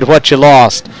still had what you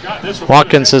lost.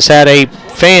 Watkins has had a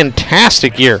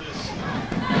fantastic year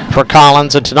for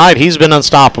Collins, and tonight he's been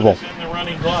unstoppable.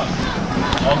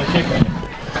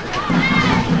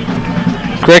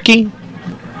 Cricky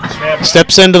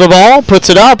steps into the ball, puts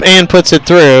it up, and puts it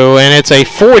through, and it's a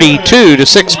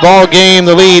 42-6 ball game.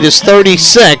 The lead is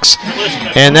 36,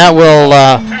 and that will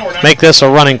make this a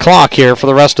running clock here for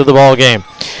the rest of the ball game.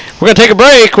 We're going to take a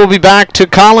break. We'll be back to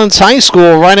Collins High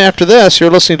School right after this.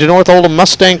 You're listening to North Oldham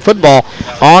Mustang football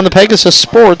on the Pegasus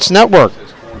Sports Network.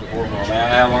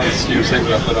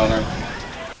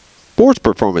 Sports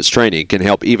performance training can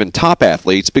help even top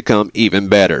athletes become even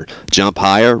better. Jump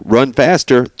higher, run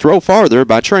faster, throw farther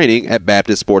by training at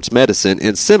Baptist Sports Medicine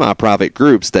in semi-private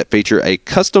groups that feature a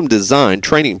custom-designed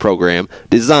training program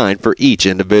designed for each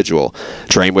individual.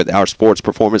 Train with our sports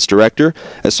performance director,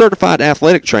 a certified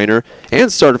athletic trainer,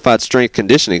 and certified strength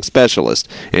conditioning specialist.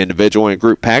 Individual and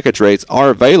group package rates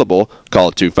are available.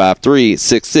 Call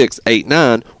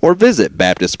 253-6689 or visit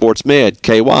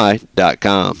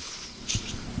BaptistSportsMedKY.com.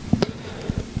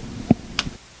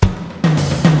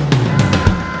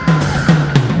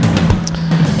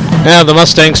 Now the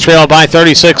Mustangs trail by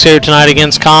 36 here tonight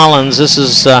against Collins. This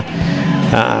is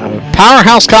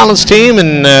Powerhouse Collins team,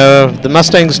 and the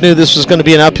Mustangs knew this was going to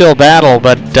be an uphill battle,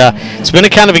 but it's been a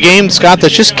kind of a game, Scott,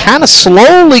 that's just kind of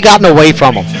slowly gotten away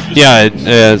from them. Yeah,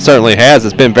 it certainly has.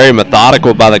 It's been very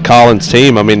methodical by the Collins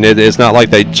team. I mean, it's not like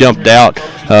they jumped out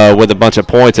with a bunch of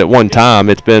points at one time.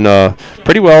 It's been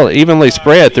pretty well evenly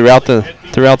spread throughout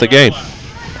the game.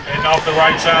 And off the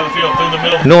right side of the field through the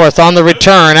middle. North on the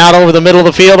return, out over the middle of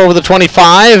the field, over the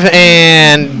 25,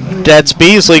 and that's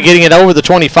Beasley getting it over the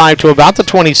 25 to about the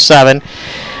 27.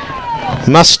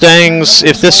 Mustangs,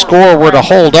 if this score were to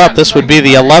hold up, this would be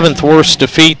the 11th worst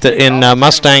defeat in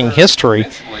Mustang history.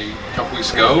 A couple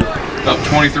weeks ago, up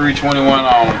 23-21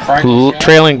 on Franklin.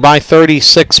 Trailing by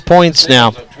 36 points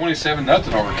now.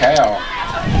 27-0 over Cal.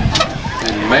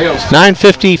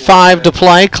 9:55 to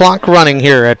play, clock running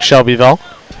here at Shelbyville.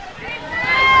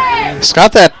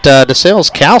 Scott, that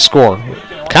DeSales Cal score,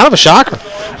 kind of a shocker.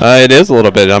 It is a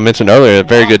little bit. I mentioned earlier, a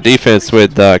very good defense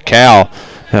with Cal.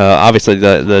 Obviously,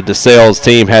 the DeSales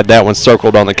team had that one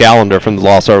circled on the calendar from the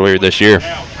loss earlier this year.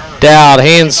 Dowd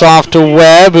hands off to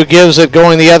Webb, who gives it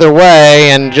going the other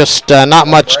way, and just not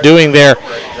much doing there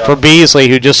for Beasley,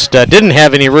 who just didn't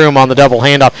have any room on the double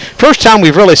handoff. First time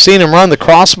we've really seen him run the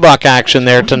crossbuck action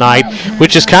there tonight,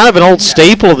 which is kind of an old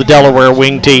staple of the Delaware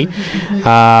wing tee.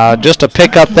 Just a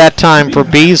pickup that time for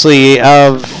Beasley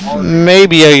of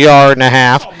maybe a yard and a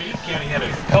half.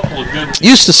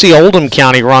 Used to see Oldham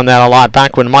County run that a lot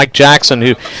back when Mike Jackson,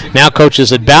 who now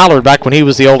coaches at Ballard, back when he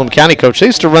was the Oldham County coach, they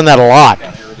used to run that a lot.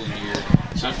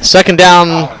 Second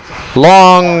down,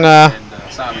 long,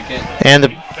 and the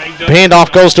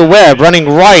handoff goes to Webb, running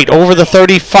right over the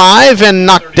 35 and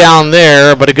knocked down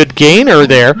there, but a good gainer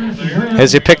there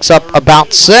as he picks up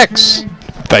about 6.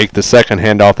 Faked the second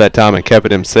handoff that time and kept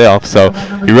it himself. So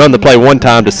he run the play one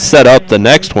time to set up the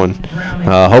next one,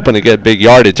 hoping to get big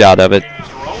yardage out of it.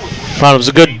 Well, it was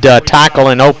a good tackle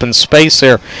in open space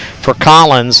there for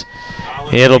Collins.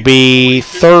 It'll be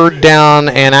third down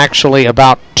and actually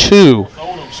about 2.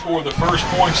 Scored the first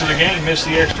points of the game, missed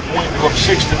the extra point, go up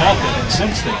 6-0, and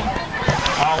since then,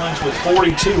 Collins with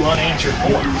 42 unanswered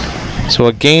points. So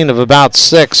a gain of about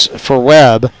 6 for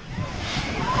Webb.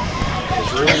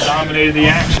 Has really dominated the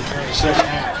action during the second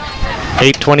half.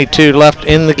 8:22 left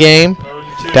in the game.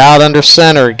 Dowd under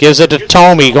center, gives it to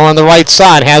Tomey, going the right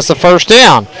side, has the first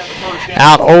down.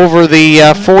 Out over the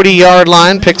 40-yard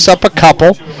line, picks up a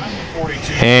couple.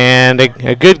 And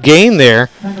a good gain there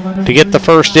to get the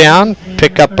first down.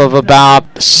 Pickup of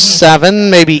about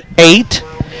 7, maybe 8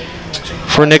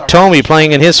 for Nick Tomey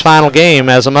playing in his final game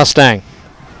as a Mustang.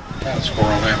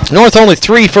 North only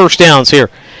 3 first downs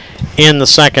here in the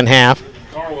second half.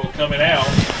 Carwell coming out.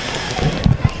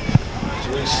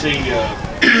 So we see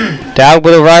Dowd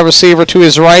with a wide receiver to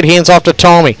his right, hands off to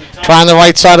Tomey. Trying the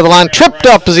right side of the line, tripped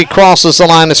up as he crosses the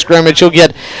line of scrimmage. He'll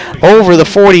get over the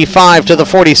 45 to the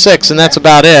 46, and that's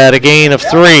about it. A gain of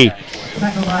 3.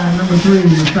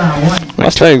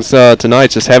 Mustangs tonight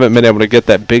just haven't been able to get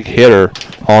that big hitter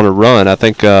on a run. I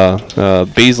think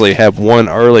Beasley had one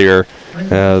earlier,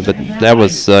 but that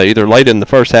was either late in the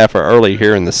first half or early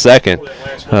here in the second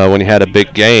when he had a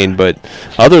big gain. But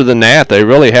other than that, they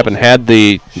really haven't had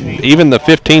even the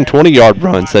 15, 20-yard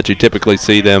runs that you typically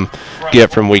see them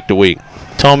get from week to week.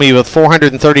 Tomey with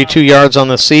 432 yards on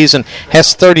the season,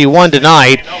 has 31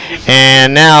 tonight,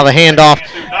 and now the handoff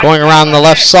going around the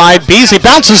left side. Beasley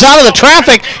bounces out of the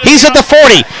traffic. He's at the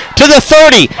 40, to the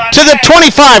 30, to the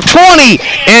 25, 20,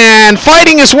 and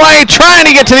fighting his way, trying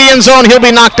to get to the end zone. He'll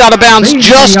be knocked out of bounds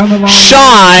just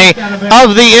shy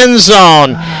of the end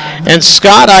zone. And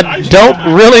Scott, I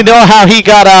don't really know how he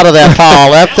got out of that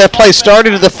pile. That play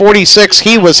started at the 46.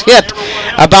 He was hit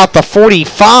about the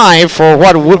 45 for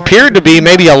what appeared to be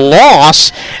maybe a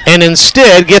loss, and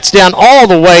instead gets down all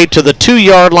the way to the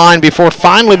 2-yard line before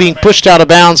finally being pushed out of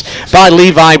bounds by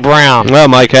Levi Brown. Well,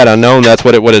 Mike, had I known that's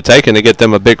what it would have taken to get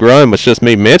them a big run, was just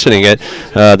me mentioning it.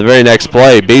 The very next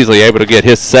play, Beasley able to get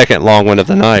his second long one of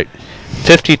the night.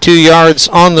 52 yards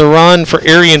on the run for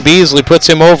Arian Beasley, puts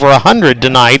him over 100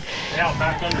 tonight.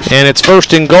 And it's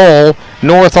first and goal,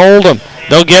 North Oldham.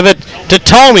 They'll give it to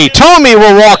Tomey. Tomey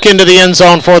will walk into the end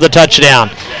zone for the touchdown.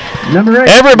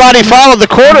 Everybody followed the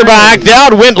quarterback.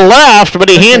 Dowd went left, but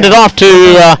he handed off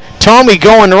to Tomey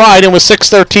going right, and with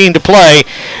 6:13 to play,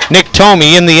 Nick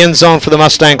Tomey in the end zone for the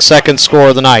Mustangs' second score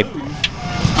of the night.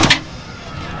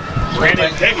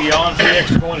 Brandon Peggy on for the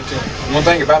extra point attempt. One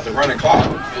thing about the running clock,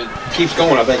 it keeps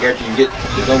going. I think after you get,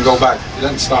 it doesn't go back. It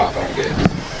doesn't stop. I guess.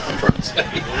 I'm trying to say.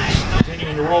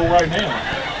 Continuing to roll right now.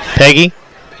 Peggy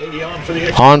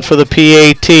on for the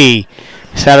PAT.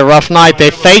 He's had a rough night. They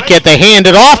fake it. They hand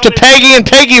it off to Peggy, and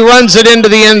Peggy runs it into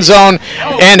the end zone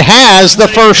and has the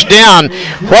first down.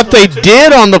 What they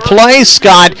did on the play,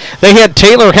 Scott, they had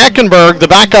Taylor Heckenberg, the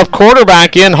backup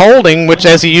quarterback, in holding, which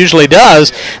as he usually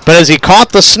does, but as he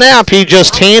caught the snap, he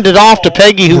just handed off to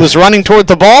Peggy, who was running toward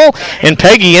the ball, and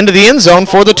Peggy into the end zone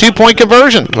for the 2-point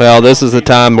conversion. Well, this is the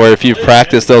time where if you've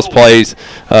practiced those plays,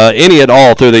 any at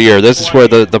all through the year, this is where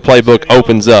the playbook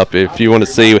opens up. If you want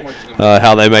to see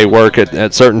how they may work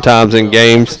at certain times in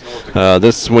games,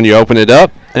 this is when you open it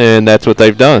up, and that's what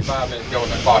they've done.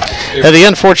 Now, the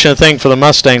unfortunate thing for the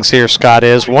Mustangs here, Scott,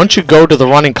 is once you go to the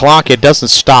running clock, it doesn't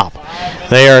stop.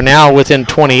 They are now within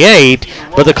 28,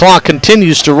 but the clock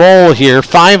continues to roll here.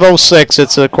 5:06.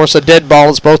 It's, of course, a dead ball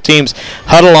as both teams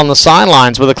huddle on the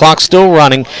sidelines, but the clock's still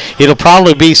running. It'll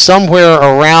probably be somewhere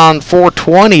around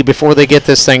 4:20 before they get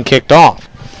this thing kicked off.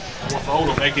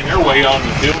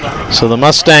 So the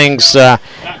Mustangs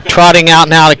trotting out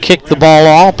now to kick the ball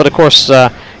off, but of course,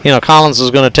 Collins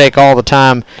is going to take all the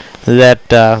time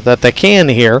that they can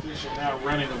here.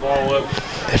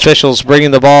 Officials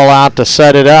bringing the ball out to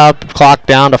set it up. Clock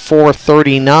down to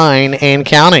 4:39 and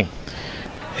counting.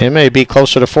 It may be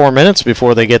closer to 4 minutes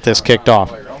before they get this kicked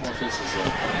off.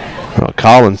 Well,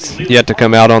 Collins yet to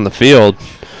come out on the field.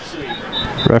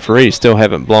 Referees still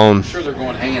haven't blown the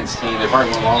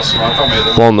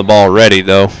ball ready,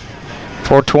 though.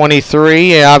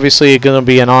 4:23, obviously going to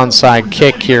be an onside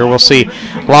kick here. We'll see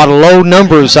a lot of low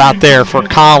numbers out there for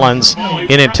Collins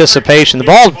in anticipation. The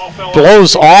ball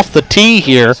blows off the tee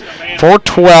here.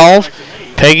 4:12,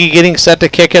 Peggy getting set to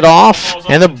kick it off,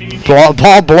 and the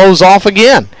ball blows off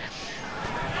again.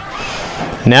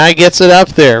 Now he gets it up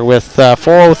there with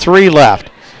 4:03 left.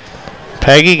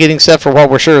 Peggy getting set for what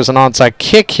we're sure is an onside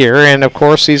kick here, and of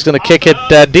course he's going to kick it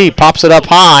deep. Pops it up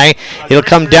high. It'll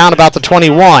come down about the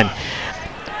 21.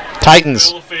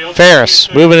 Titans, Ferris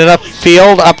moving it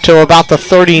upfield up to about the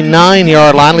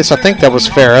 39-yard line. At least I think that was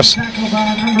Ferris.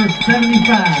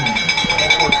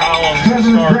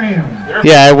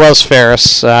 Yeah, it was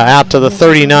Ferris out to the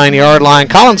 39-yard line.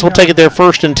 Collins will take it there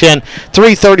 1st and 10.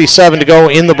 3:37 to go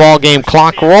in the ball game.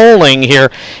 Clock rolling here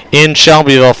in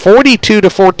Shelbyville.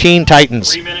 42-14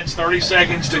 Titans. 3 minutes, 30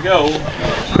 seconds to go.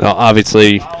 Well,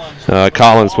 obviously,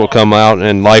 Collins will come out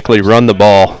and likely run the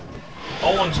ball.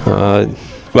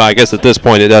 Well, I guess at this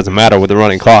point it doesn't matter with the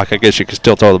running clock. I guess you could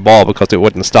still throw the ball because it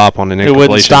wouldn't stop on an incompletion. It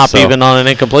wouldn't stop even on an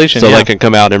incompletion. So they can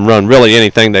come out and run really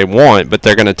anything they want, but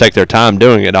they're going to take their time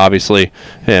doing it, obviously,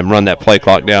 and run that play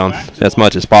clock down as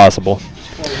much as possible.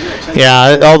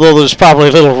 Yeah, although there's probably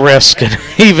a little risk,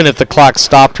 even if the clock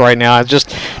stopped right now. It's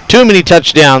just too many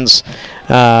touchdowns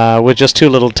with just too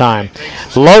little time.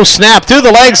 Low snap through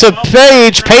the legs of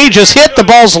Page. Page is hit. The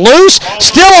ball's loose.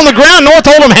 Still on the ground. North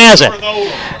Oldham has it.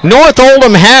 North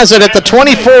Oldham has it at the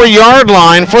 24-yard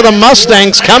line for the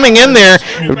Mustangs coming in there.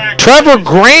 Trevor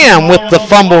Graham with the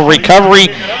fumble recovery,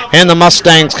 and the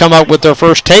Mustangs come up with their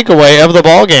first takeaway of the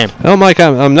ball game. Well, Mike,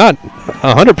 I'm not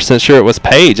 100% sure it was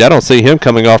Page. I don't see him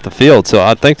coming off the field, so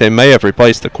I think they may have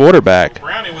replaced the quarterback.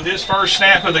 Brownie with his first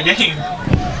snap of the game.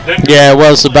 Yeah, it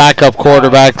was the backup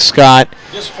quarterback, Scott.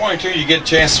 Disappointing too. You get a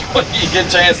chance.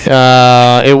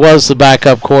 It was the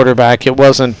backup quarterback. It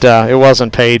wasn't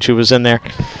Page who was in there.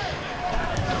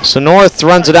 So North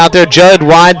runs it out there. Judd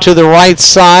wide to the right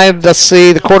side. Let's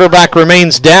see. The quarterback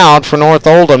remains down for North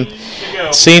Oldham.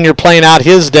 Senior playing out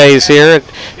his days here.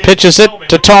 Pitches it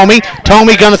to Tomey.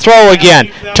 Tomey going to throw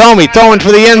again. Tomey throwing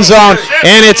for the end zone,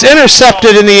 and it's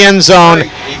intercepted in the end zone,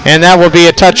 and that will be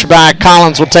a touchback.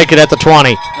 Collins will take it at the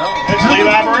 20.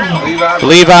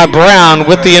 Levi Brown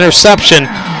with the interception.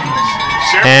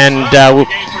 And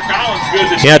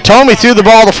Tomey threw the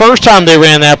ball the first time they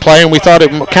ran that play, and we thought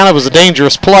it kind of was a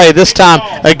dangerous play. This time,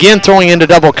 again, throwing into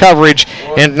double coverage,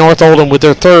 and North Oldham with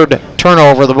their third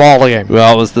turnover of the ball game.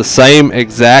 Well, it was the same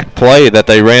exact play that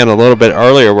they ran a little bit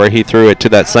earlier where he threw it to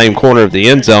that same corner of the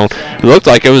end zone. It looked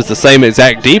like it was the same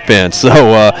exact defense.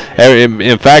 So,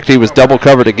 in fact, he was double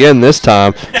covered again this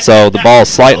time, so the ball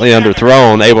slightly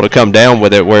underthrown, able to come down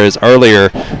with it, whereas earlier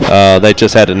they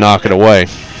just had to knock it away.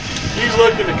 He's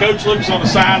looking, the coach looks on the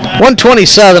sideline.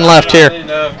 1:27 left here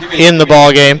in the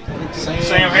ball game.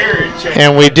 Sam Harris.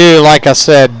 And we do, like I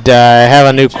said, have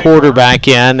a new quarterback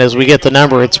in. As we get the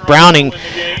number, it's Browning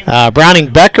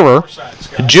Beckerer,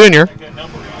 Jr.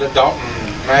 The Dalton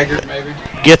Maggard, maybe.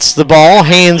 Gets the ball,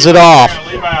 hands it off.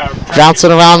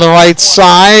 Bouncing around the right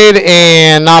side,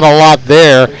 and not a lot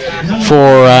there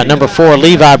for number 4,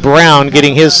 Levi Brown,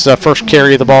 getting his first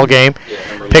carry of the ball game.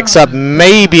 Picks up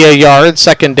maybe a yard,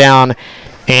 2nd down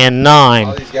and 9.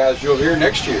 All these guys you'll hear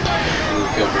next year.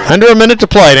 Under a minute to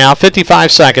play now,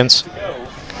 55 seconds.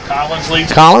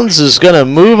 Collins is going to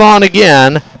move on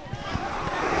again.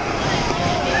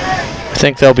 I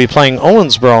think they'll be playing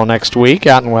Owensboro next week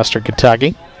out in Western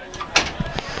Kentucky.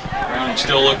 Browning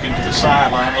still looking to the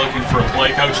sideline, looking for a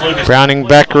play. Coach Lucas. Browning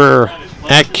Becker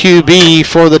at QB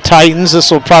for the Titans.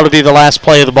 This will probably be the last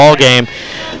play of the ball game.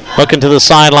 Looking to the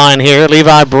sideline here.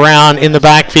 Levi Brown in the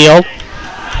backfield.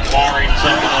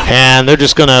 And they're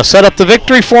just going to set up the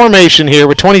victory formation here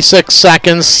with 26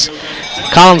 seconds.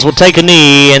 Collins will take a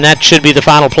knee, and that should be the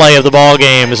final play of the ball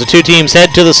game as the two teams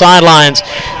head to the sidelines.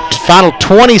 Final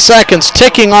 20 seconds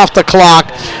ticking off the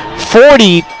clock.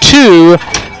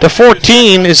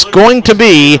 42-14 is going to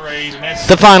be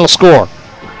the final score.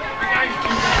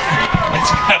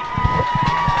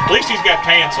 At least he's got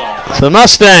pants on. The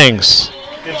Mustangs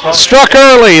struck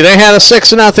early. They had a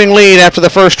 6-0 lead after the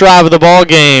first drive of the ball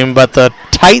game, but the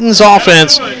Titans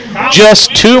offense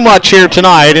just too much here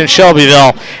tonight in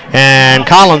Shelbyville, and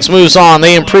Collins moves on.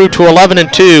 They improved to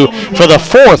 11-2 for the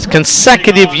fourth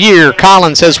consecutive year.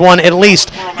 Collins has won at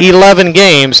least 11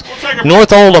 games.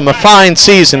 North Oldham, a fine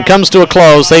season, comes to a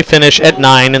close. They finish at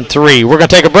 9-3. We're going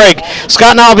to take a break.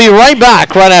 Scott and I will be right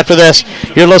back right after this.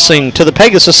 You're listening to the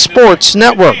Pegasus Sports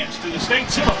Network.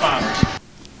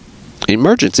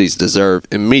 Emergencies deserve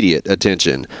immediate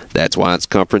attention. That's why it's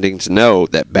comforting to know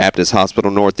that Baptist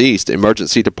Hospital Northeast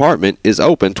Emergency Department is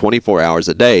open 24 hours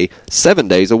a day, 7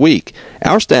 days a week.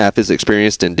 Our staff is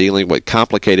experienced in dealing with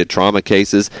complicated trauma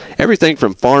cases, everything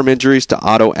from farm injuries to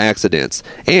auto accidents.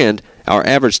 And our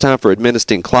average time for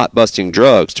administering clot-busting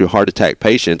drugs to heart attack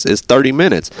patients is 30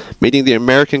 minutes, meeting the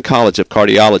American College of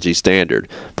Cardiology standard.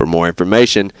 For more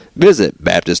information, visit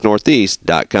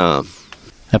BaptistNortheast.com.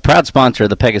 A proud sponsor of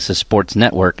the Pegasus Sports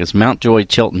Network is Mountjoy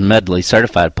Chilton Medley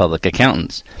Certified Public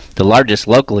Accountants, the largest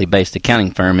locally based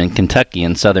accounting firm in Kentucky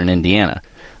and southern Indiana,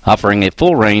 offering a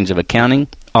full range of accounting,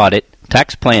 audit,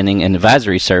 tax planning, and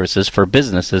advisory services for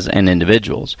businesses and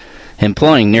individuals.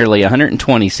 Employing nearly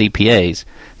 120 CPAs,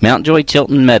 Mountjoy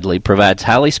Chilton Medley provides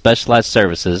highly specialized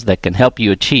services that can help you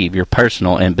achieve your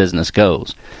personal and business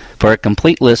goals. For a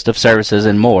complete list of services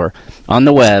and more, on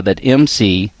the web at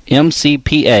mcpa.com.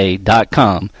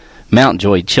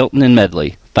 Mountjoy Chilton and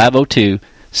Medley,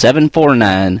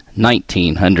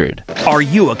 502-749-1900. Are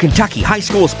you a Kentucky high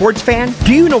school sports fan?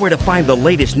 Do you know where to find the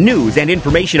latest news and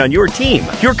information on your team,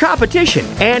 your competition,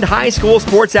 and high school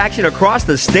sports action across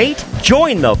the state?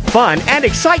 Join the fun and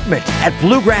excitement at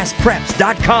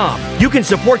bluegrasspreps.com. You can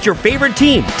support your favorite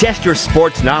team, test your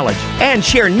sports knowledge, and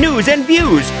share news and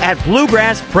views at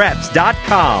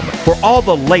bluegrasspreps.com. For all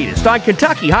the latest on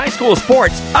Kentucky high school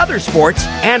sports, other sports,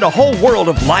 and a whole world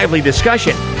of lively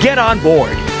discussion, get on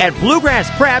board at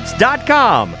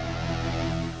bluegrasspreps.com.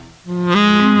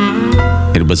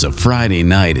 It was a Friday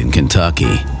night in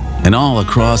Kentucky, and all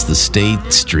across the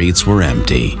state, streets were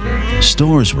empty.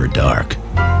 Stores were dark.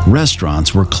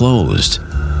 Restaurants were closed.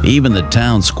 Even the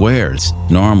town squares,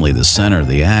 normally the center of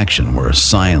the action, were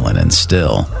silent and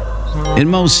still. In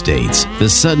most states, the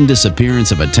sudden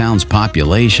disappearance of a town's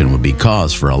population would be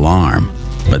cause for alarm.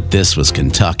 But this was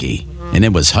Kentucky, and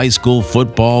it was high school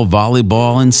football,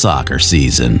 volleyball, and soccer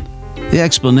season. The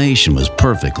explanation was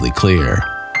perfectly clear.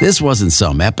 This wasn't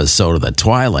some episode of The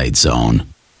Twilight Zone.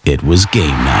 It was game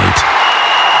night.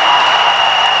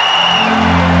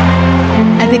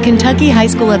 At the Kentucky High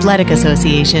School Athletic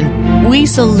Association, we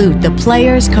salute the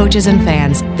players, coaches, and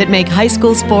fans that make high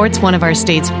school sports one of our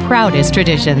state's proudest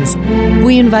traditions.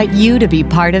 We invite you to be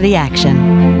part of the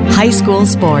action. High school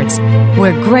sports,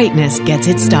 where greatness gets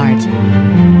its start.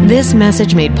 This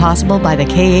message made possible by the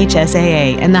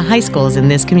KHSAA and the high schools in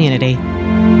this community.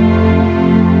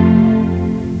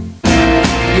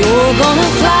 You're gonna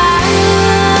fly.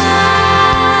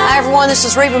 Hi everyone, this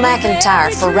is Reba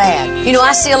McEntire for RAD. You know,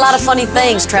 I see a lot of funny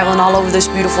things traveling all over this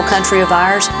beautiful country of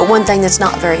ours, but one thing that's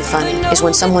not very funny is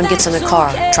when someone gets in a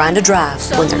car trying to drive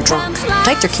when they're drunk.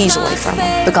 Take their keys away from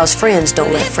them, because friends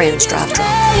don't let friends drive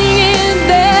drunk.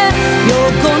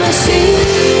 You're gonna see.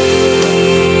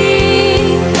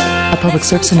 A public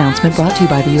service announcement brought to you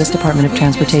by the U.S. Department of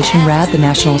Transportation, RAD, the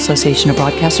National Association of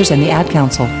Broadcasters, and the Ad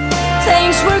Council.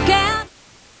 Things work out.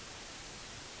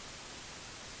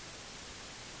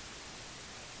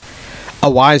 A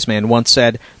wise man once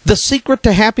said, "The secret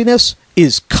to happiness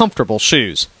is comfortable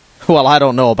shoes." Well, I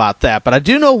don't know about that, but I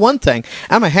do know one thing.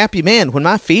 I'm a happy man when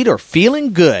my feet are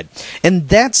feeling good. And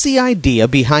that's the idea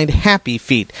behind Happy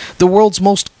Feet, the world's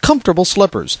most comfortable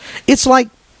slippers. It's like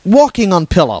walking on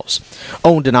pillows.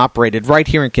 Owned and operated right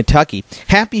here in Kentucky,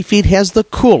 Happy Feet has the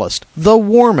coolest, the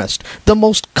warmest, the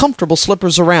most comfortable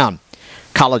slippers around.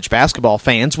 College basketball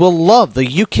fans will love the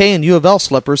UK and U of L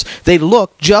slippers. They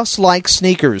look just like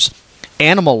sneakers.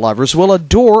 Animal lovers will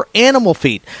adore Animal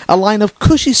Feet, a line of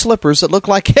cushy slippers that look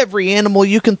like every animal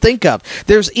you can think of.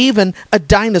 There's even a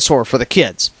dinosaur for the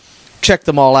kids. Check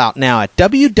them all out now at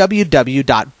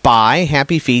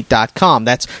www.buyhappyfeet.com.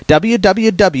 That's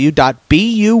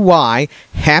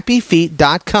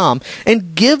www.buyhappyfeet.com,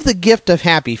 and give the gift of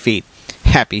Happy Feet.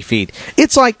 Happy Feet.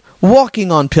 It's like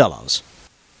walking on pillows.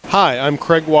 Hi, I'm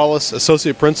Craig Wallace,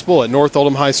 Associate Principal at North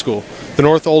Oldham High School. The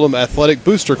North Oldham Athletic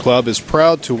Booster Club is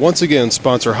proud to once again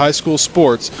sponsor high school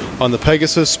sports on the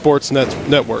Pegasus Sports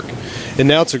Network. And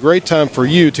now it's a great time for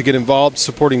you to get involved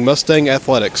supporting Mustang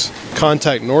athletics.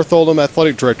 Contact North Oldham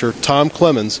Athletic Director Tom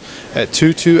Clemens at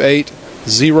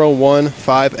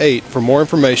 228-0158 for more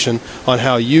information on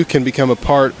how you can become a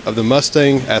part of the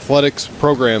Mustang athletics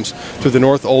programs through the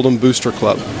North Oldham Booster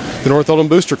Club. The North Oldham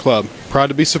Booster Club, proud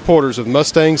to be supporters of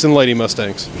Mustangs and Lady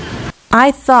Mustangs. I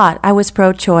thought I was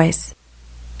pro-choice.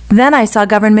 Then I saw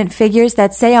government figures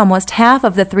that say almost half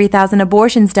of the 3,000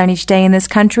 abortions done each day in this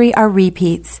country are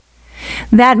repeats.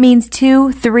 That means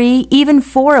 2, 3, even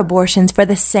 4 abortions for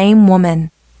the same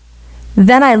woman.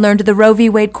 Then I learned the Roe v.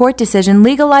 Wade court decision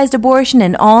legalized abortion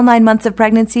in all 9 months of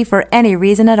pregnancy for any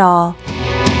reason at all.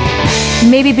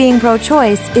 Maybe being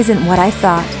pro-choice isn't what I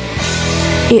thought.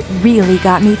 It really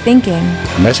got me thinking.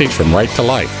 A message from Right to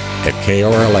Life at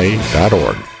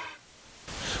KRLA.org.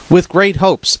 With great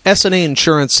hopes, S&A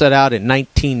Insurance set out in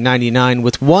 1999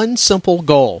 with one simple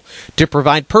goal: to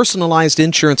provide personalized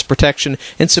insurance protection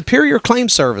and superior claim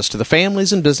service to the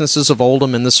families and businesses of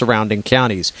Oldham and the surrounding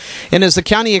counties. And as the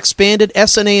county expanded,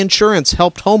 S&A Insurance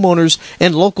helped homeowners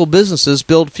and local businesses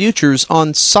build futures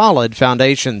on solid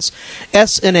foundations.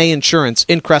 S&A Insurance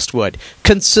in Crestwood,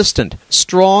 consistent,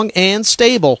 strong, and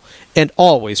stable, and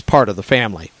always part of the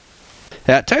family.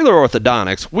 At Taylor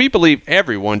Orthodontics, we believe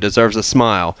everyone deserves a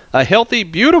smile, a healthy,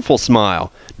 beautiful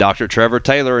smile. Dr. Trevor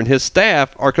Taylor and his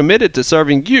staff are committed to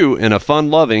serving you in a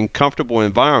fun-loving, comfortable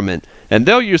environment, and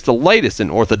they'll use the latest in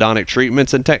orthodontic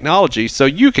treatments and technology so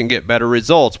you can get better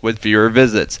results with fewer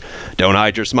visits. Don't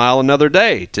hide your smile another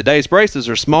day. Today's braces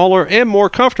are smaller and more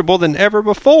comfortable than ever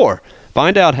before.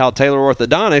 Find out how Taylor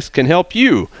Orthodontics can help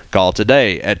you. Call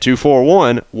today at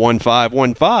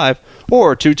 241-1515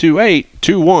 or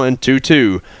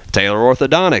 228-2122. Taylor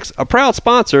Orthodontics, a proud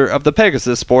sponsor of the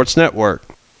Pegasus Sports Network.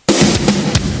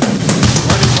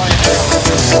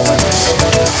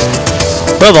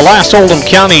 Well, the last Oldham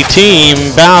County team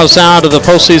bows out of the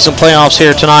postseason playoffs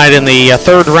here tonight in the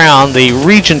third round, the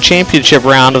region championship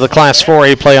round of the Class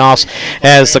 4A playoffs,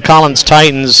 as the Collins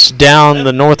Titans down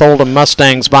the North Oldham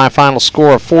Mustangs by a final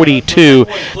score of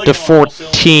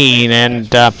 42-14.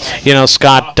 And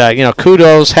Scott,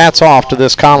 kudos, hats off to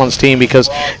this Collins team, because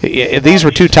these were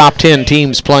 2 top 10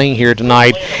 teams playing here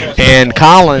tonight, and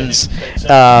Collins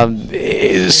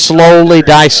slowly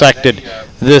dissected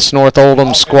this North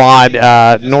Oldham squad.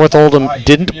 North Oldham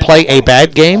didn't play a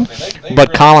bad game,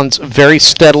 but Collins very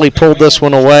steadily pulled this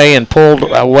one away and pulled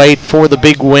away for the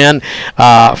big win,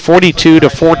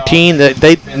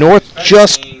 42-14. North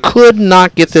just could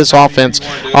not get this offense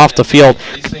off the field.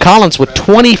 Collins with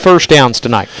 20 first downs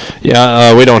tonight.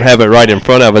 Yeah, we don't have it right in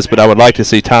front of us, but I would like to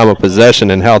see time of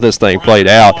possession and how this thing played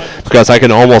out, because I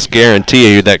can almost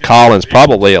guarantee you that Collins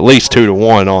probably at least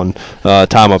 2-1 on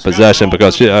time of possession,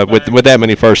 because with that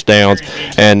many first downs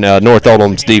and North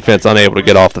Oldham's defense unable to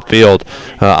get off the field,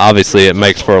 obviously it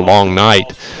makes for a long night.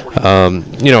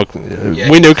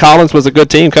 We knew Collins was a good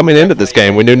team coming into this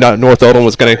game. We knew North Oldham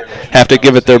was going to have to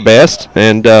give it their best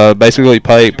and basically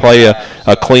play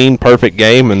a clean, perfect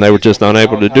game, and they were just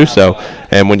unable to do so.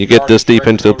 And when you get this deep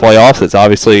into the playoffs, it's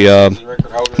obviously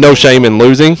no shame in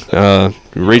losing.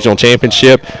 Regional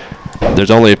championship,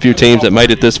 there's only a few teams that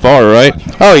made it this far, right?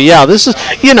 Oh, yeah. This is,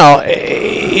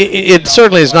 it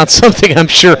certainly is not something I'm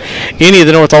sure any of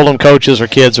the North Oldham coaches or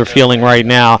kids are feeling right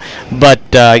now. But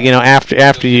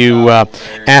after you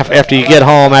get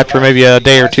home, after maybe a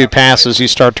day or two passes, you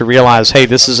start to realize, hey,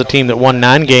 this is a team that won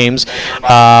 9 games.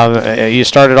 You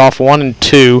started off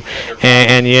 1-2,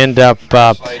 and you end up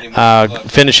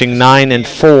finishing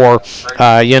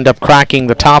 9-4. You end up cracking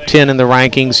the top 10 in the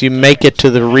rankings. You make it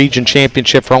to the region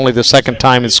championship for only the second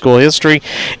time in school history,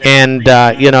 and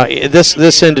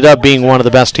this ended up being one of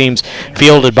the best teams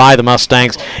fielded by the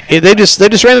Mustangs. They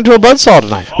just ran into a buzzsaw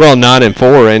tonight. Well,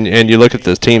 9-4, and you look at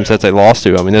the teams that they lost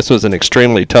to. I mean, this was an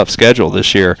extremely tough schedule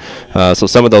this year. So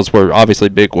some of those were obviously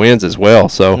big wins as well.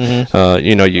 So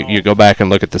you go back and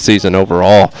look at the season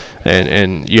overall,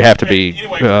 and you have to be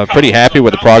pretty happy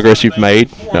with the progress you've made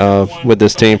with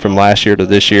this team from last year to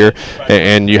this year,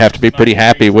 and you have to be pretty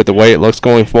happy with the way it looks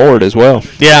going forward as well.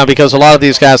 Yeah, because because a lot of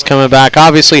these guys coming back.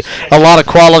 Obviously, a lot of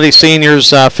quality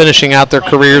seniors finishing out their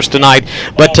careers tonight.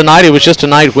 But tonight it was just a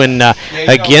night when,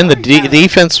 again, the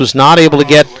defense was not able to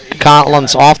get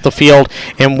Collins off the field,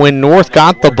 and when North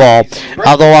got the ball,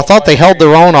 although I thought they held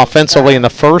their own offensively in the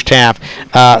first half,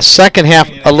 second half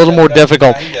a little more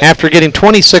difficult. After getting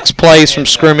 26 plays from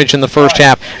scrimmage in the first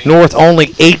half, North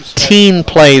only 18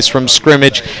 plays from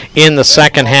scrimmage in the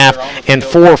second half and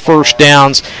 4 first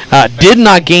downs. Did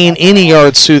not gain any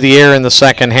yards through the air in the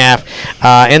second half.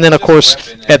 And then, of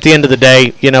course, at the end of the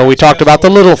day, we talked about the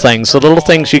little things. The little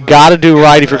things you got to do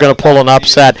right if you're going to pull an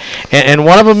upset. And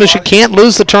one of them is you can't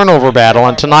lose the turnover battle.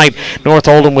 And tonight, North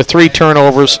Oldham with 3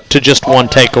 turnovers to just 1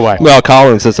 takeaway. Well,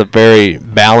 Collins is a very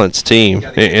balanced team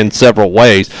in several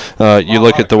ways. You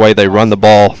look at the way they run the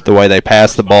ball, the way they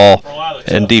pass the ball,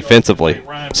 and defensively.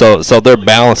 So they're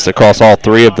balanced across all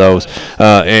 3 of those.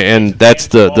 And that's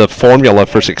the formula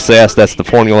for success. That's the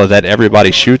formula that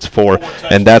everybody shoots for.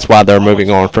 And that's why they're moving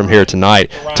on from here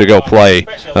tonight to go play.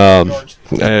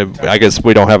 I guess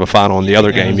we don't have a final in the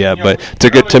other game yet, but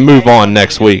to move on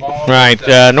next week. Right.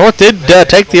 North did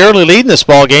take the early lead in this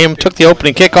ball game, took the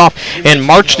opening kickoff, and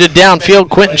marched it downfield.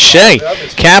 Quentin Shea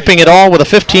capping it all with a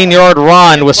 15-yard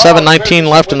run with 7:19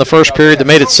 left in the first period that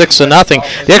made it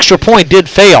 6-0. The extra point did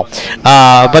fail,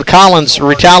 but Collins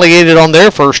retaliated on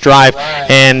their first drive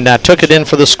and took it in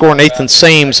for the score. Nathan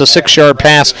Sames, a 6-yard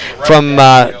pass from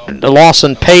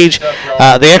Lawson Page.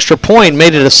 The extra point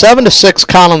made it a 7-6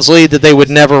 Collins lead that they would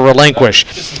never relinquish.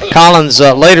 Collins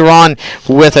later on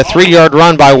with a 3-yard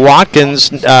run by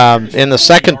Watkins in the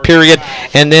second period,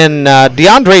 and then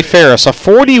DeAndre Ferris, a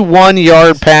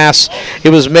 41-yard pass.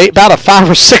 It was about a 5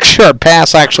 or 6-yard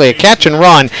pass, actually, a catch and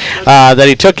run that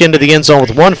he took into the end zone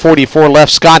with 1:44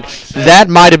 left. Scott, that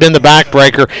might have been the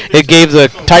backbreaker. It gave the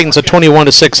Titans a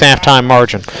 21-6 halftime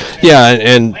margin. Yeah,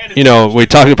 and we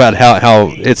talked about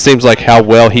how it seems like how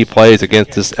well he plays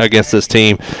against this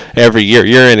team every year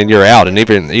in and year out, and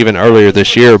even earlier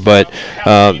this year. But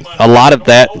a lot of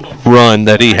that run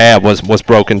that he had was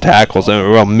broken tackles,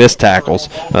 missed tackles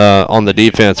on the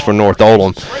defense for North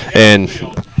Oldham, and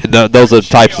those are the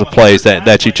types of plays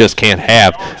that you just can't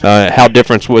have. How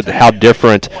different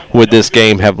would this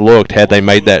game have looked had they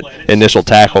made that initial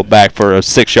tackle back for a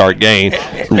 6-yard gain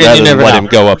rather than let him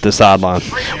go up the sideline?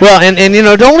 Well, and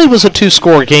it only was a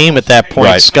 2-score game at that point,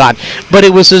 right, Scott, but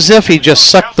it was as if he just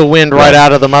sucked the wind right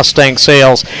out of the Mustang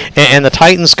sails, and the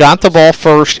Titans got the ball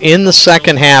first in the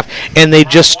second half, and they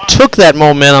just took that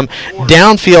momentum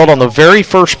downfield on the very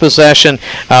first possession.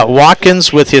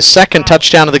 Watkins, with his second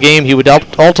touchdown of the game, he would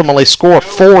ultimately score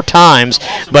 4 times,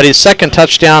 but his second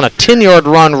touchdown, a 10-yard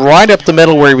run right up the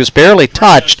middle where he was barely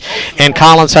touched, and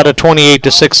Collins had a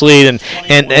 28-6 lead,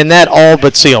 and that all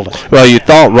but sealed it. Well, you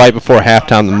thought right before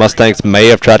halftime the Mustangs may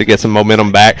have tried to get some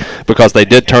momentum back because they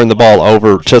did turn the ball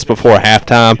over just before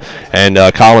halftime, and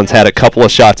Collins had a couple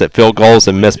of shots at field goals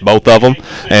and missed both of them,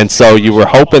 and so you were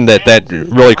hoping that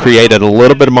really created a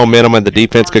little bit of momentum and the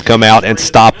defense could come out and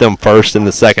stop them first in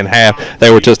the second half.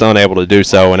 They were just unable to do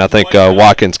so, and I think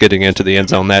Watkins getting into the end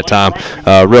zone that time,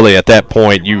 really at that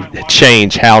point you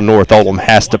change how North Oldham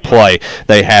has to play.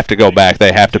 They have to go back,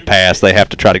 they have to pass, they have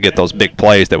to try to get those big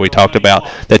plays that we talked about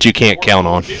that you can't count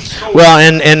on. Well,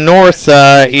 and North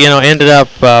ended up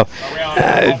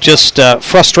just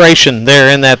frustration there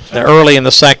in that early in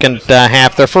the second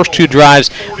half. Their first 2 drives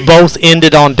both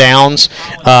ended on downs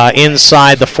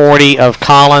inside the 40 of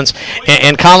Collins,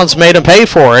 and Collins made them pay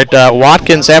for it.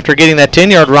 Watkins, after getting that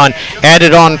 10-yard run,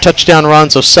 added on touchdown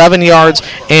runs of 7 yards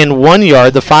and 1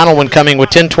 yard, the final one coming with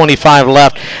 10:25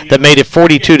 left that made it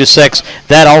 42-6.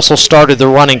 That also started the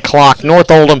running clock.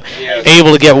 North Oldham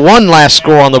able to get one last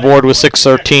score on the board with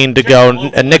 6:13 to go.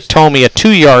 Nick Tomey, a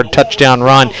 2-yard touchdown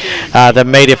run that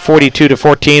made it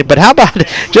 42-14. But how about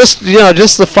just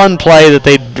the fun play that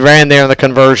they ran there in the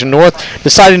conversion? North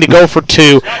deciding to go for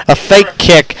 2, a fake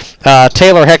kick.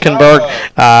 Taylor Heckenberg,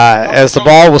 as the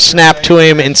ball was snapped to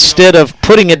him, instead of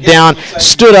putting it down,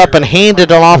 stood up and handed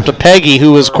it off to Peggy,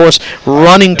 who was, of course,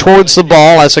 running towards the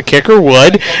ball as a kicker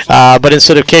would. But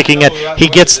instead of kicking it, he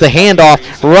gets the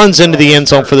handoff, runs into the end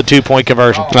zone for the 2-point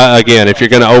conversion. Again, if you're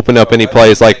going to open up any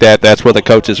plays like that, that's where the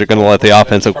coaches are going to let the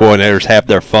offensive coordinators have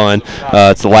their fun.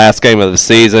 It's the last game of the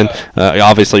season.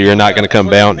 Obviously, you're not going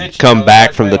to come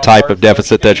back from the type of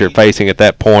deficit that you're facing at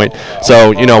that point.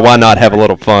 So, why not have a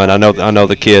little fun? I know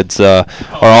the kids are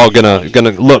all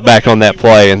gonna look back on that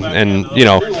play and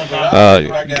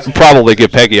probably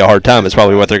give Peggy a hard time. It's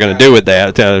probably what they're going to do with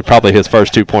that. Probably his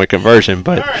first 2-point conversion.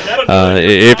 But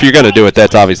if you're going to do it,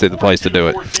 that's obviously the place to do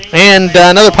it. And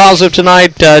another positive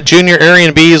tonight, junior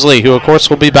Arian Beasley, who of course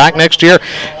will be back next year,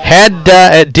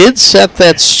 did set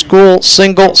that school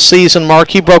single season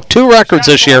mark. He broke 2 records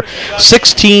this year,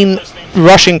 16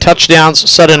 rushing touchdowns,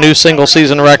 set a new single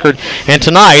season record, and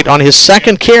tonight on his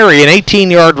second carry, an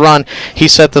 18-yard run, he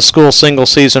set the school single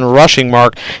season rushing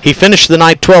mark. He finished the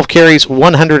night 12 carries,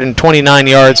 129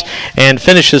 yards, and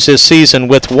finishes his season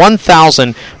with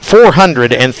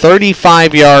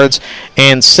 1,435 yards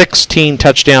and 16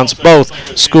 touchdowns,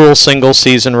 both school single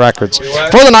season records.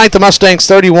 For the night, the Mustangs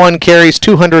 31 carries,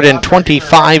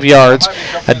 225 yards.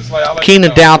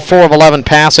 Keenan Dowd 4 of 11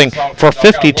 passing for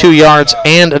 52 yards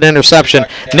and an interception.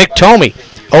 Nick Tomey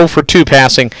 0 for 2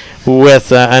 passing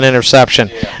with an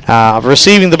interception.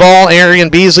 Receiving the ball, Arian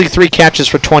Beasley 3 catches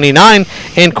for 29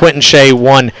 and Quentin Shea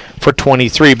 1 for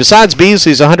 23. Besides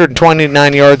Beasley's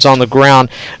 129 yards on the ground,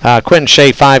 Quentin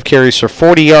Shea 5 carries for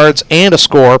 40 yards and a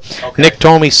score. Nick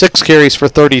Tomey 6 carries for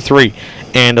 33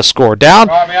 and a score. Down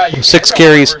 6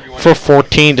 carries for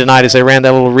 14 tonight as they ran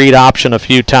that little read option a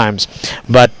few times.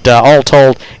 But all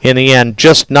told, in the end,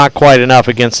 just not quite enough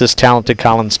against this talented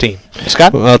Collins team.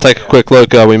 Scott? Well, I'll take a quick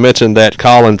look. We mentioned that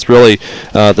Collins really,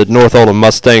 the North Oldham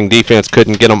Mustang defense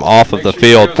couldn't get them off of the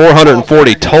field.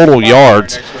 440 total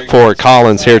yards for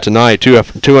Collins here tonight,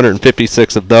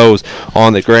 256 of those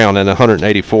on the ground and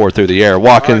 184 through the air.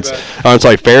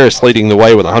 Ferris leading the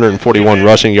way with 141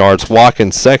 rushing yards.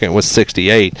 Watkins second with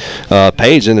 68.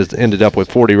 Page ended up with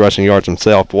 40 rushing yards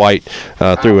himself. White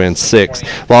threw in 6.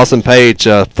 Lawson Page,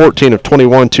 14 of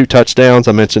 21, 2 touchdowns.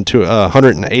 I mentioned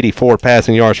 184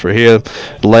 passing yards for him,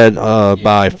 led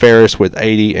by Ferris with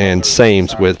 80 and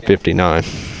Sames with 59.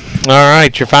 All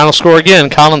right, your final score again,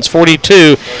 Collins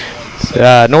 42.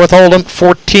 North Oldham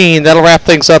 14. That'll wrap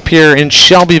things up here in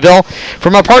Shelbyville.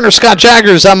 For my partner Scott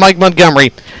Jaggers, I'm Mike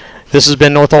Montgomery. This has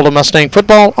been North Oldham Mustang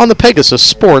Football on the Pegasus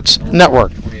Sports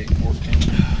Network.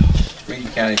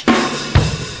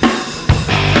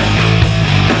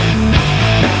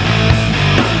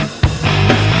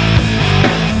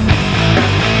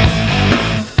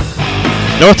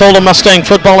 North Oldham Mustang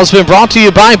Football has been brought to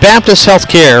you by Baptist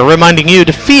Healthcare, reminding you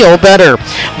to feel better.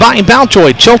 By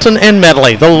Mountjoy, Chilton &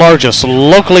 Medley, the largest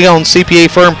locally owned CPA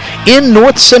firm in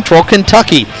North Central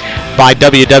Kentucky. By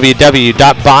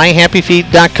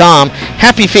www.buyhappyfeet.com.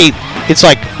 Happy Feet, it's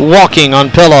like walking on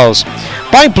pillows.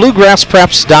 By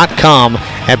BluegrassPreps.com.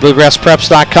 At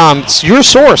BluegrassPreps.com, it's your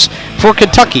source for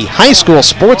Kentucky high school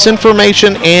sports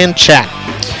information and chat.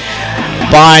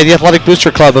 By the Athletic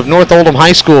Booster Club of North Oldham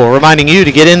High School, reminding you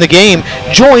to get in the game.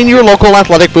 Join your local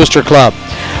Athletic Booster Club.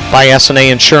 By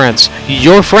S&A Insurance,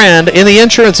 your friend in the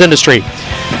insurance industry.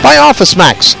 By Office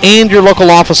Max and your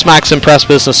local Office Max Impress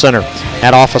Business Center.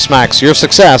 At Office Max, your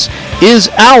success is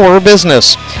our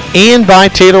business. And by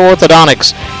Taylor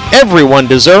Orthodontics, everyone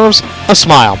deserves a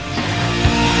smile.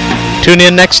 Tune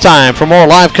in next time for more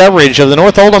live coverage of the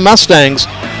North Oldham Mustangs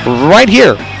right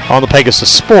here on the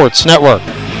Pegasus Sports Network.